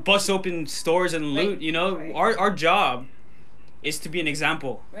bust open stores and loot, you know. Our job is to be an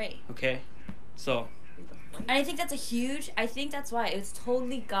example. Right. Okay? So. And I think that's why it's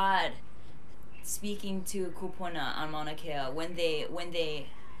totally God speaking to Kupuna on Mauna Kea when they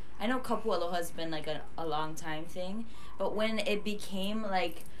I know Kapu Aloha has been like a long time thing, but when it became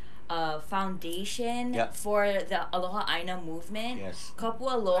like a foundation for the Aloha Aina movement, Kapu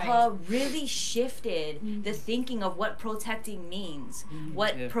Aloha really shifted the thinking of what protecting means,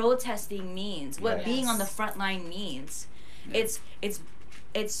 what protesting means, what being on the front line means. It's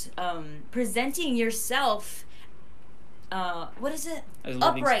presenting yourself what is it?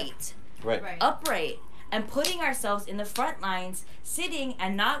 Upright. Upright. And putting ourselves in the front lines, sitting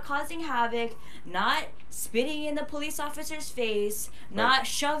and not causing havoc, not spitting in the police officer's face, not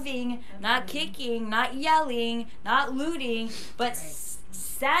shoving, not kicking, not yelling, not looting, but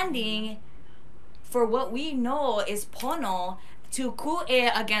standing for what we know is pono, to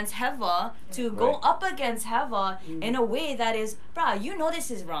ku'e against Heva, to go up against Heva in a way that is, brah, you know this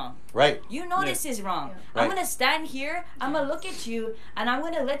is wrong. Right. You know this is wrong. I'm going to stand here, I'm going to look at you, and I'm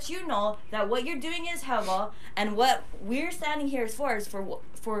going to let you know that what you're doing is Heva, and what we're standing here is for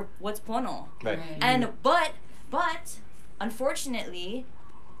what's pono. Right. And, but, unfortunately,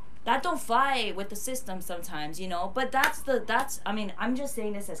 that don't fly with the system sometimes, you know, but I mean, I'm just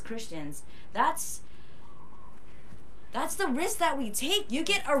saying this as Christians, that's the risk that we take. You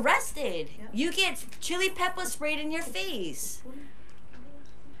get arrested. You get chili pepper sprayed in your face.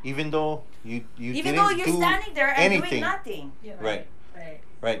 Even though you're standing there and doing nothing. Right.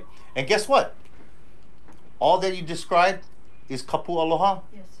 And guess what? All that you described is kapu aloha.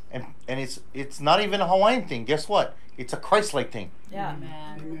 Yes. And it's not even a Hawaiian thing. Guess what? It's a Christ-like thing. Yeah.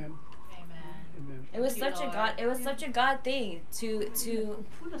 Amen. It was such a God thing to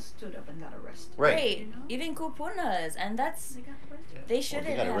Kupuna stood up and got arrested. Right. You know? Even kupunas, and they shouldn't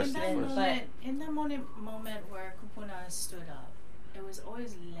have been. But in that moment where Kupuna stood up, it was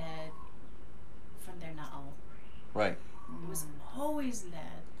always led from their na'au. Right. It was always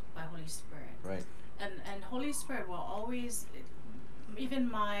led by Holy Spirit. Right. And Holy Spirit will always, even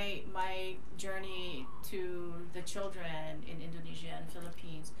my journey to the children in Indonesia and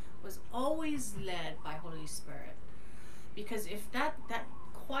Philippines was always led by Holy Spirit. Because if that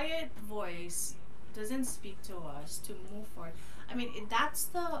quiet voice doesn't speak to us to move forward, I mean that's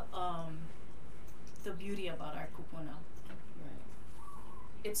the beauty about our kupuna.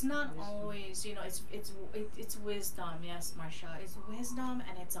 It's not always, it's wisdom. Yes, Marsha, it's wisdom,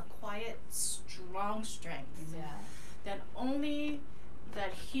 and it's a quiet, strong strength. Yeah. That only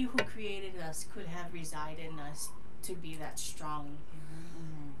that He who created us could have resided in us to be that strong,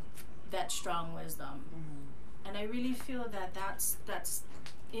 that strong wisdom. And I really feel that that's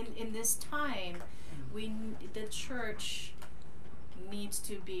in this time, the church needs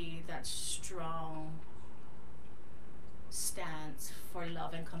to be that strong stance for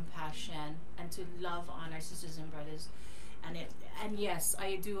love and compassion, and to love on our sisters and brothers. And yes,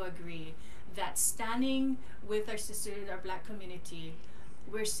 I do agree that standing with our sisters, our Black community,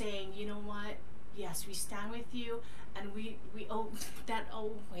 we're saying, you know what? Yes, we stand with you, and we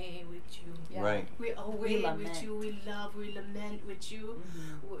away with you. Yeah. Right. We away with lament. you. We love. We lament with you.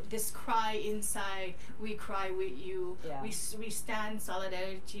 This cry inside, we cry with you. Yeah. We stand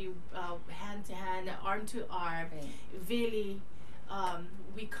solidarity, hand to hand, arm to arm. Right. Really,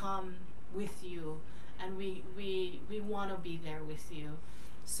 we come with you, and we want to be there with you.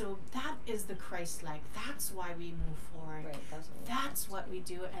 So that is the Christ-like. That's why we move forward. Right. That's what we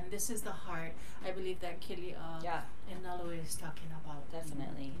do, and this is the heart. I believe that Kili Yeah. and Nalo is talking about.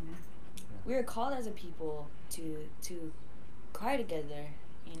 Definitely. We are called as a people to cry together.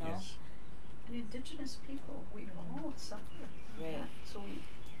 You know. Yes. And indigenous people, we all suffer. Right. So we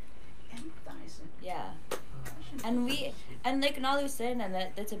empathize it. Yeah. And like Nali was saying, and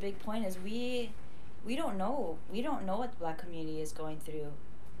that's a big point, is we don't know what the Black community is going through,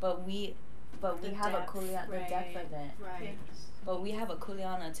 but we have a kuleana, the depth of it. Right. But we have a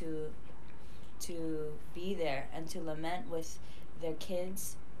kuleana to be there and to lament with their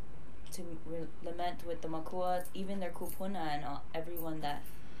kids, to lament with the makua, even their kupuna, and everyone that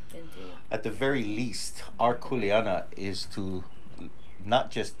been through. At the very least, our kuleana is to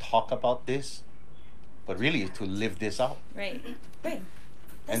not just talk about this, but really to live this out. Right. Right.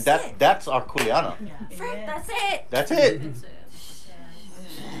 And That's it. that's our kuleana. Frick, that's it. That's it. That's it.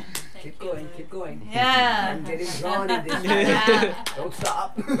 Yeah. Keep going. Yeah. I'm getting drawn in this. Yeah. Don't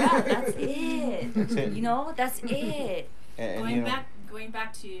stop. Yeah, that's it. That's it. You know, that's it. And, Going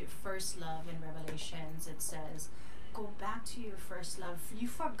back to your first love in Revelations, it says, go back to your first love. You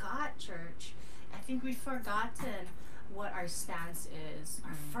forgot, church. I think we've forgotten what our stance is.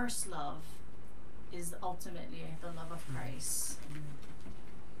 Our first love is ultimately the love of Christ.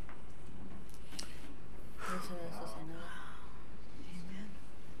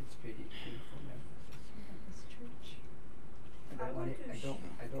 It's pretty beautiful, man. I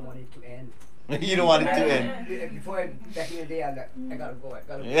don't want it to end. you don't want it to end. Before, back in the day, I gotta go. I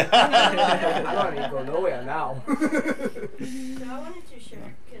gotta go. Yeah. I don't want to go nowhere now. So I wanted to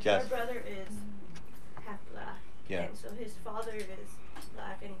share, because Yes. my brother is half Black. Yeah. And so his father is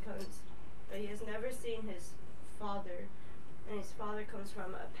Black, and he comes, but he has never seen his father. And his father comes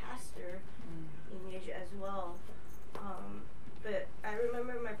from a pastor lineage as well. But I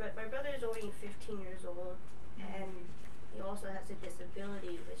remember my brother is only 15 years old, and he also has a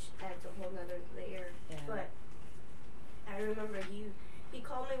disability, which adds a whole nother layer. Yeah. But I remember he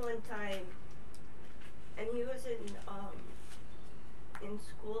called me one time, and he was in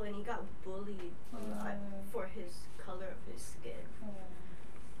school, and he got bullied a lot for his color of his skin.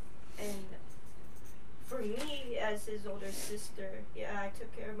 And for me, as his older sister, yeah, I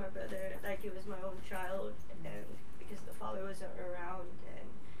took care of my brother like he was my own child, and because the father wasn't around, and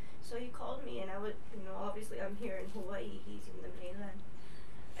so he called me, and I would, obviously I'm here in Hawaii, he's in the mainland,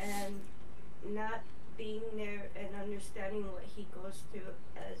 and not being there and understanding what he goes through,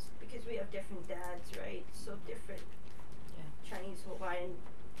 because we have different dads, right? So different, Chinese, Hawaiian,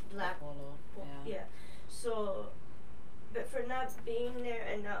 Black, yeah. So, but for not being there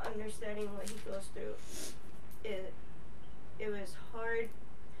and not understanding what he goes through, it was hard,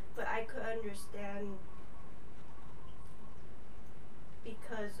 but I could understand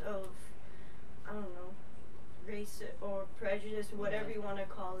because of, I don't know, race or prejudice, whatever you want to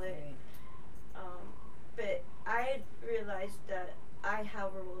call it. But I realized that I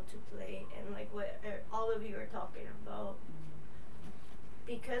have a role to play, and like what all of you are talking about,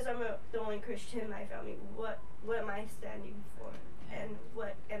 because I'm the only Christian in my family, what am I standing for, and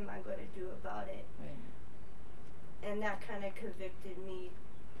what am I going to do about it? And that kind of convicted me,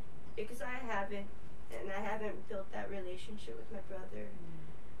 because I haven't and I haven't built that relationship with my brother,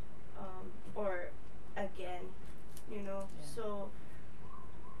 or again, you know. Yeah. So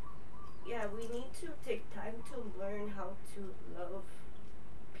yeah, we need to take time to learn how to love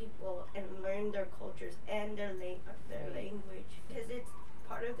people and learn their cultures and their Right. language, because it's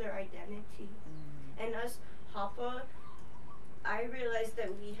part of their identity. And us Hapa, I realize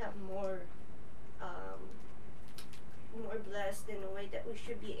that we have more blessed in a way that we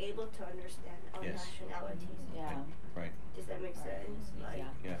should be able to understand our Yes. nationalities. Yeah. Right. Does that make Right. sense? Like Yeah.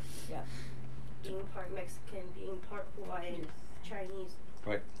 Yeah. Yeah. being part Mexican, being part Hawaiian, Chinese.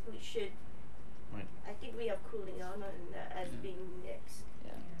 Right. We should. Right. I think we have cooling on that as being mixed,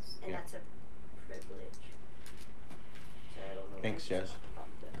 Yeah. and Yeah. that's a privilege. So I don't know. Thanks, why I Jazz. just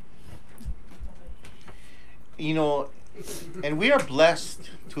popped up. You know, and we are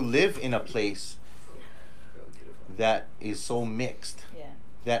blessed to live in a place that is so mixed Yeah.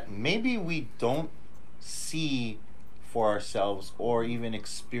 that maybe we don't see for ourselves or even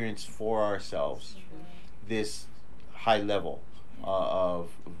experience for ourselves this high level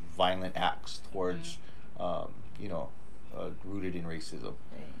of violent acts towards, rooted in racism.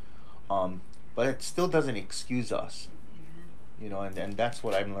 Right. But it still doesn't excuse us. You know, and that's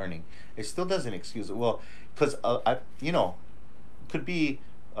what I'm learning. It still doesn't excuse it. Well, because could be,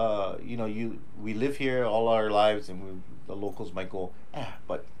 we live here all our lives, and the locals might go,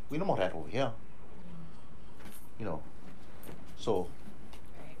 but we don't want that over here. You know, so,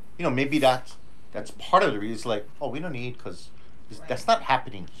 maybe that's part of the reason. It's like, oh, we don't need, because that's not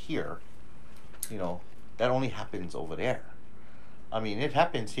happening here. You know, that only happens over there. I mean, it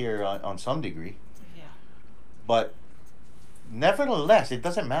happens here on some degree. Yeah. But nevertheless, it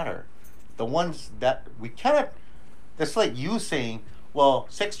doesn't matter. The ones that we cannot, that's like you saying, well,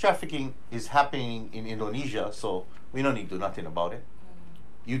 sex trafficking is happening in Indonesia, so we don't need to do nothing about it.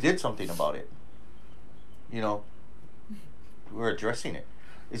 You did something about it. You know, we're addressing it.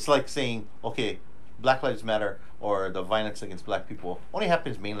 It's like saying, okay, Black Lives Matter or the violence against black people only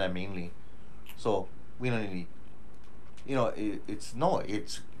happens mainly. So we don't need,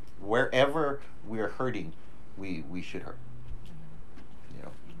 it's wherever we're hurting, we should hurt. You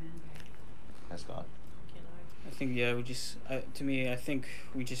know, that's God. I think I think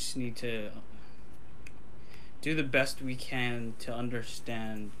we just need to do the best we can to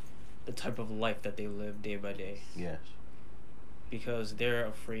understand the type of life that they live day by day. Yes. Because they're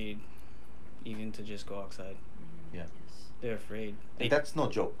afraid even to just go outside. Yeah. They're afraid. And that's no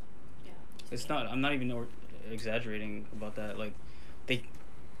joke. It's not. I'm not even exaggerating about that. Like,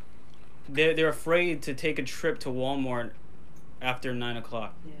 they're afraid to take a trip to Walmart after 9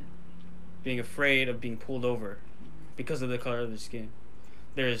 o'clock. Yeah. Being afraid of being pulled over because of the color of their skin.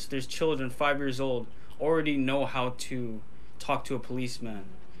 There's children 5 years old already know how to talk to a policeman,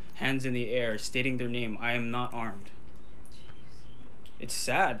 hands in the air, stating their name. I am not armed. It's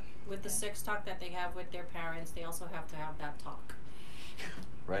sad. With the sex talk that they have with their parents, they also have to have that talk.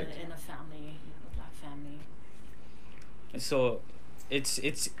 Right. In a family, a black family. And so, it's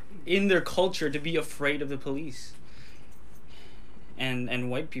in their culture to be afraid of the police. And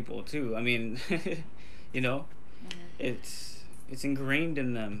white people too. I mean, it's ingrained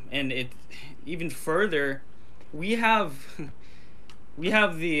in them, and it even further. We have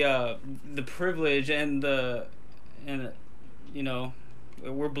the privilege and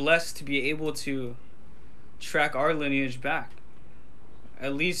we're blessed to be able to track our lineage back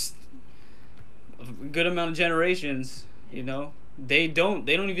at least a good amount of generations. They don't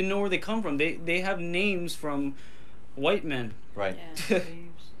even know where they come from. They have names from white men. Right. Yeah.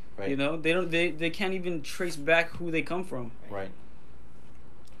 Right. They can't even trace back who they come from. Right.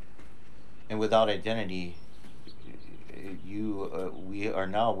 And without identity, we are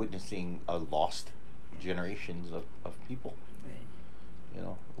now witnessing a lost generations of people.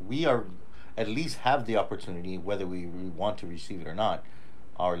 Right. We are at least have the opportunity, whether we want to receive it or not,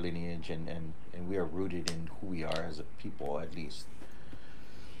 our lineage and we are rooted in who we are as a people, at least.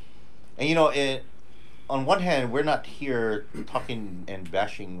 And on one hand, we're not here talking and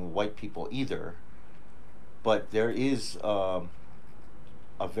bashing white people either, but there is a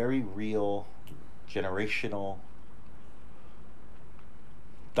very real generational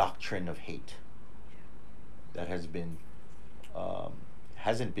doctrine of hate that hasn't been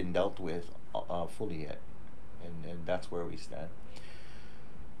dealt with fully yet, and that's where we stand.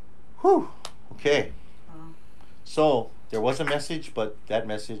 Whew. Okay. So there was a message, but that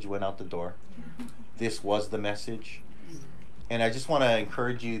message went out the door. This was the message, and I just want to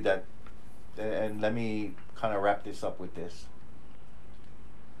encourage you that, and let me kind of wrap this up with this.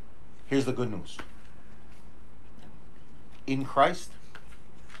 Here's the good news. In Christ,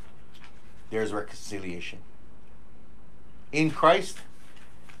 there's reconciliation. In Christ,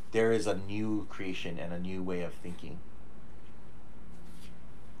 there is a new creation and a new way of thinking.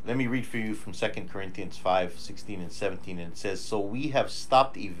 Let me read for you from 2 Corinthians 5:16 and 17. And it says, so we have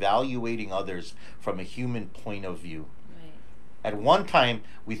stopped evaluating others from a human point of view. Right. At one time,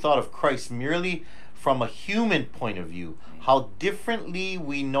 we thought of Christ merely from a human point of view. Right. How differently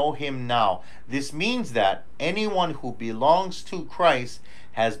we know him now. This means that anyone who belongs to Christ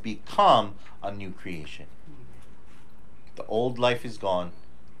has become a new creation. The old life is gone.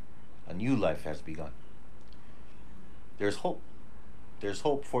 A new life has begun. There's hope. There's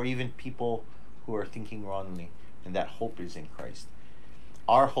hope for even people who are thinking wrongly, and that hope is in Christ.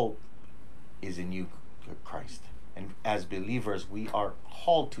 Our hope is in you, Christ. And as believers, we are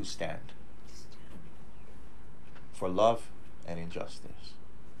called to stand for love and injustice.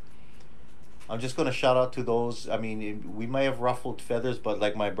 I'm just going to shout out to those. I mean, we may have ruffled feathers, but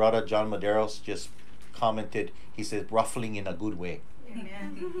like my brother John Maderos just commented, he said, ruffling in a good way.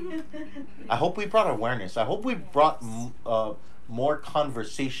 Amen. I hope we brought awareness. I hope we brought more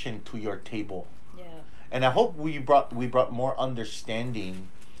conversation to your table. Yeah. And I hope we brought more understanding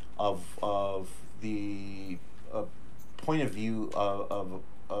of the point of view of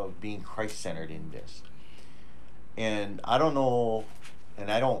being Christ-centered in this. And I don't know,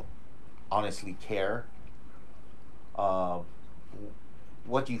 and I don't honestly care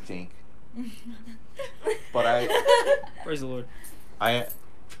what you think. But Praise the Lord. I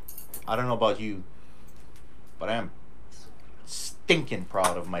don't know about you, but I am stinking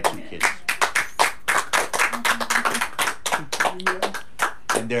proud of my two kids.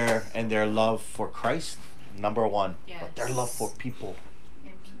 And their love for Christ, number one. But their love for people.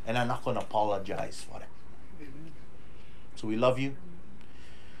 And I'm not going to apologize for it. So we love you.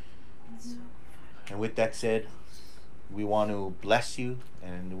 And with that said, we want to bless you,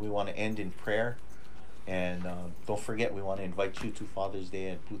 and we want to end in prayer. And don't forget, we want to invite you to Father's Day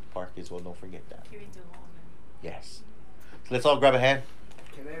at Booth Park as well. Don't forget that. Yes. So let's all grab a hand.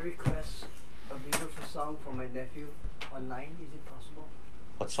 Can I request a beautiful song for my nephew online? Is it possible?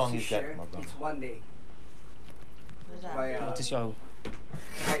 What song To is share? that, my brother? It's One Day. What's that? By, What is your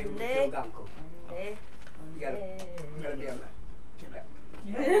by Miguel Ganco. You gotta be on that.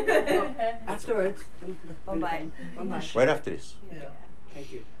 Afterwards. Bye-bye. Bye-bye. Right after this. Yeah.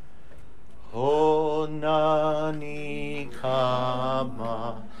 Thank you. O nani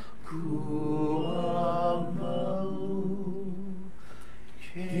kama kuamalu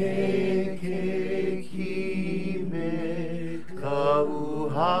ke kime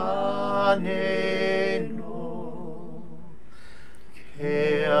kauhane no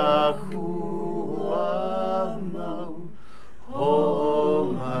ke aku amau o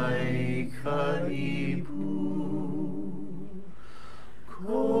mai karibu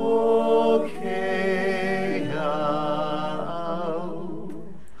ko ke au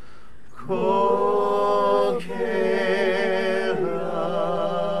ko ke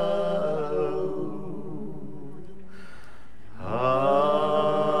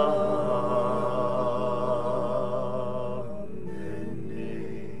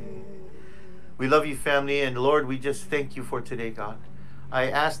We love you, family, and Lord, we just thank you for today, God.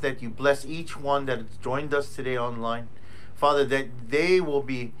 I ask that you bless each one that has joined us today online. Father, that they will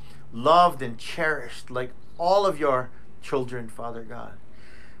be loved and cherished like all of your children, Father God.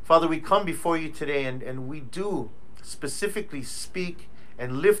 Father, we come before you today and we do specifically speak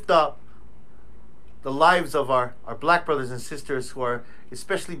and lift up the lives of our black brothers and sisters who are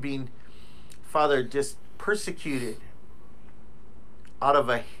especially being, Father, just persecuted out of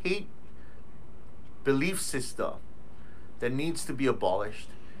a hate belief system that needs to be abolished.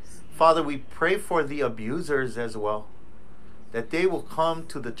 Father, we pray for the abusers as well, that they will come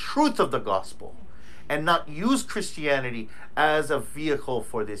to the truth of the gospel and not use Christianity as a vehicle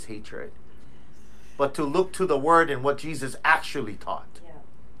for this hatred, but to look to the word and what Jesus actually taught.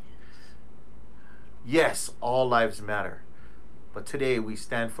 Yes, all lives matter, but today we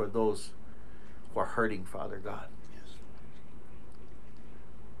stand for those who are hurting, Father God.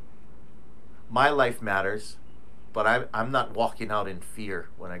 My life matters, but I'm not walking out in fear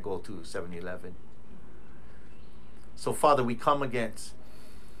when I go to 7-Eleven. So, Father, we come against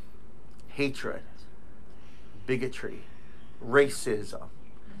hatred, bigotry, racism,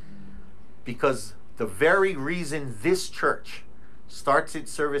 because the very reason this church starts its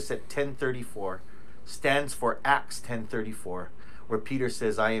service at 10:34 stands for Acts 10:34, where Peter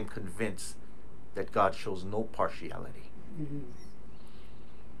says, I am convinced that God shows no partiality. Mm-hmm.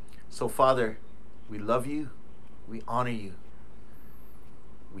 So, Father, we love you, we honor you,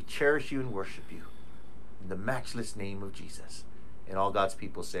 we cherish you and worship you in the matchless name of Jesus. And all God's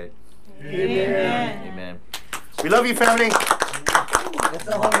people said, Amen. Amen. We love you, family. Let's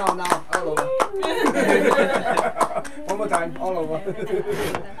go home now. All over. One more time. All over.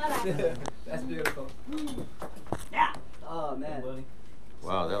 That's beautiful. Yeah. Oh, man.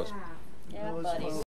 Wow, that was Yeah, buddy.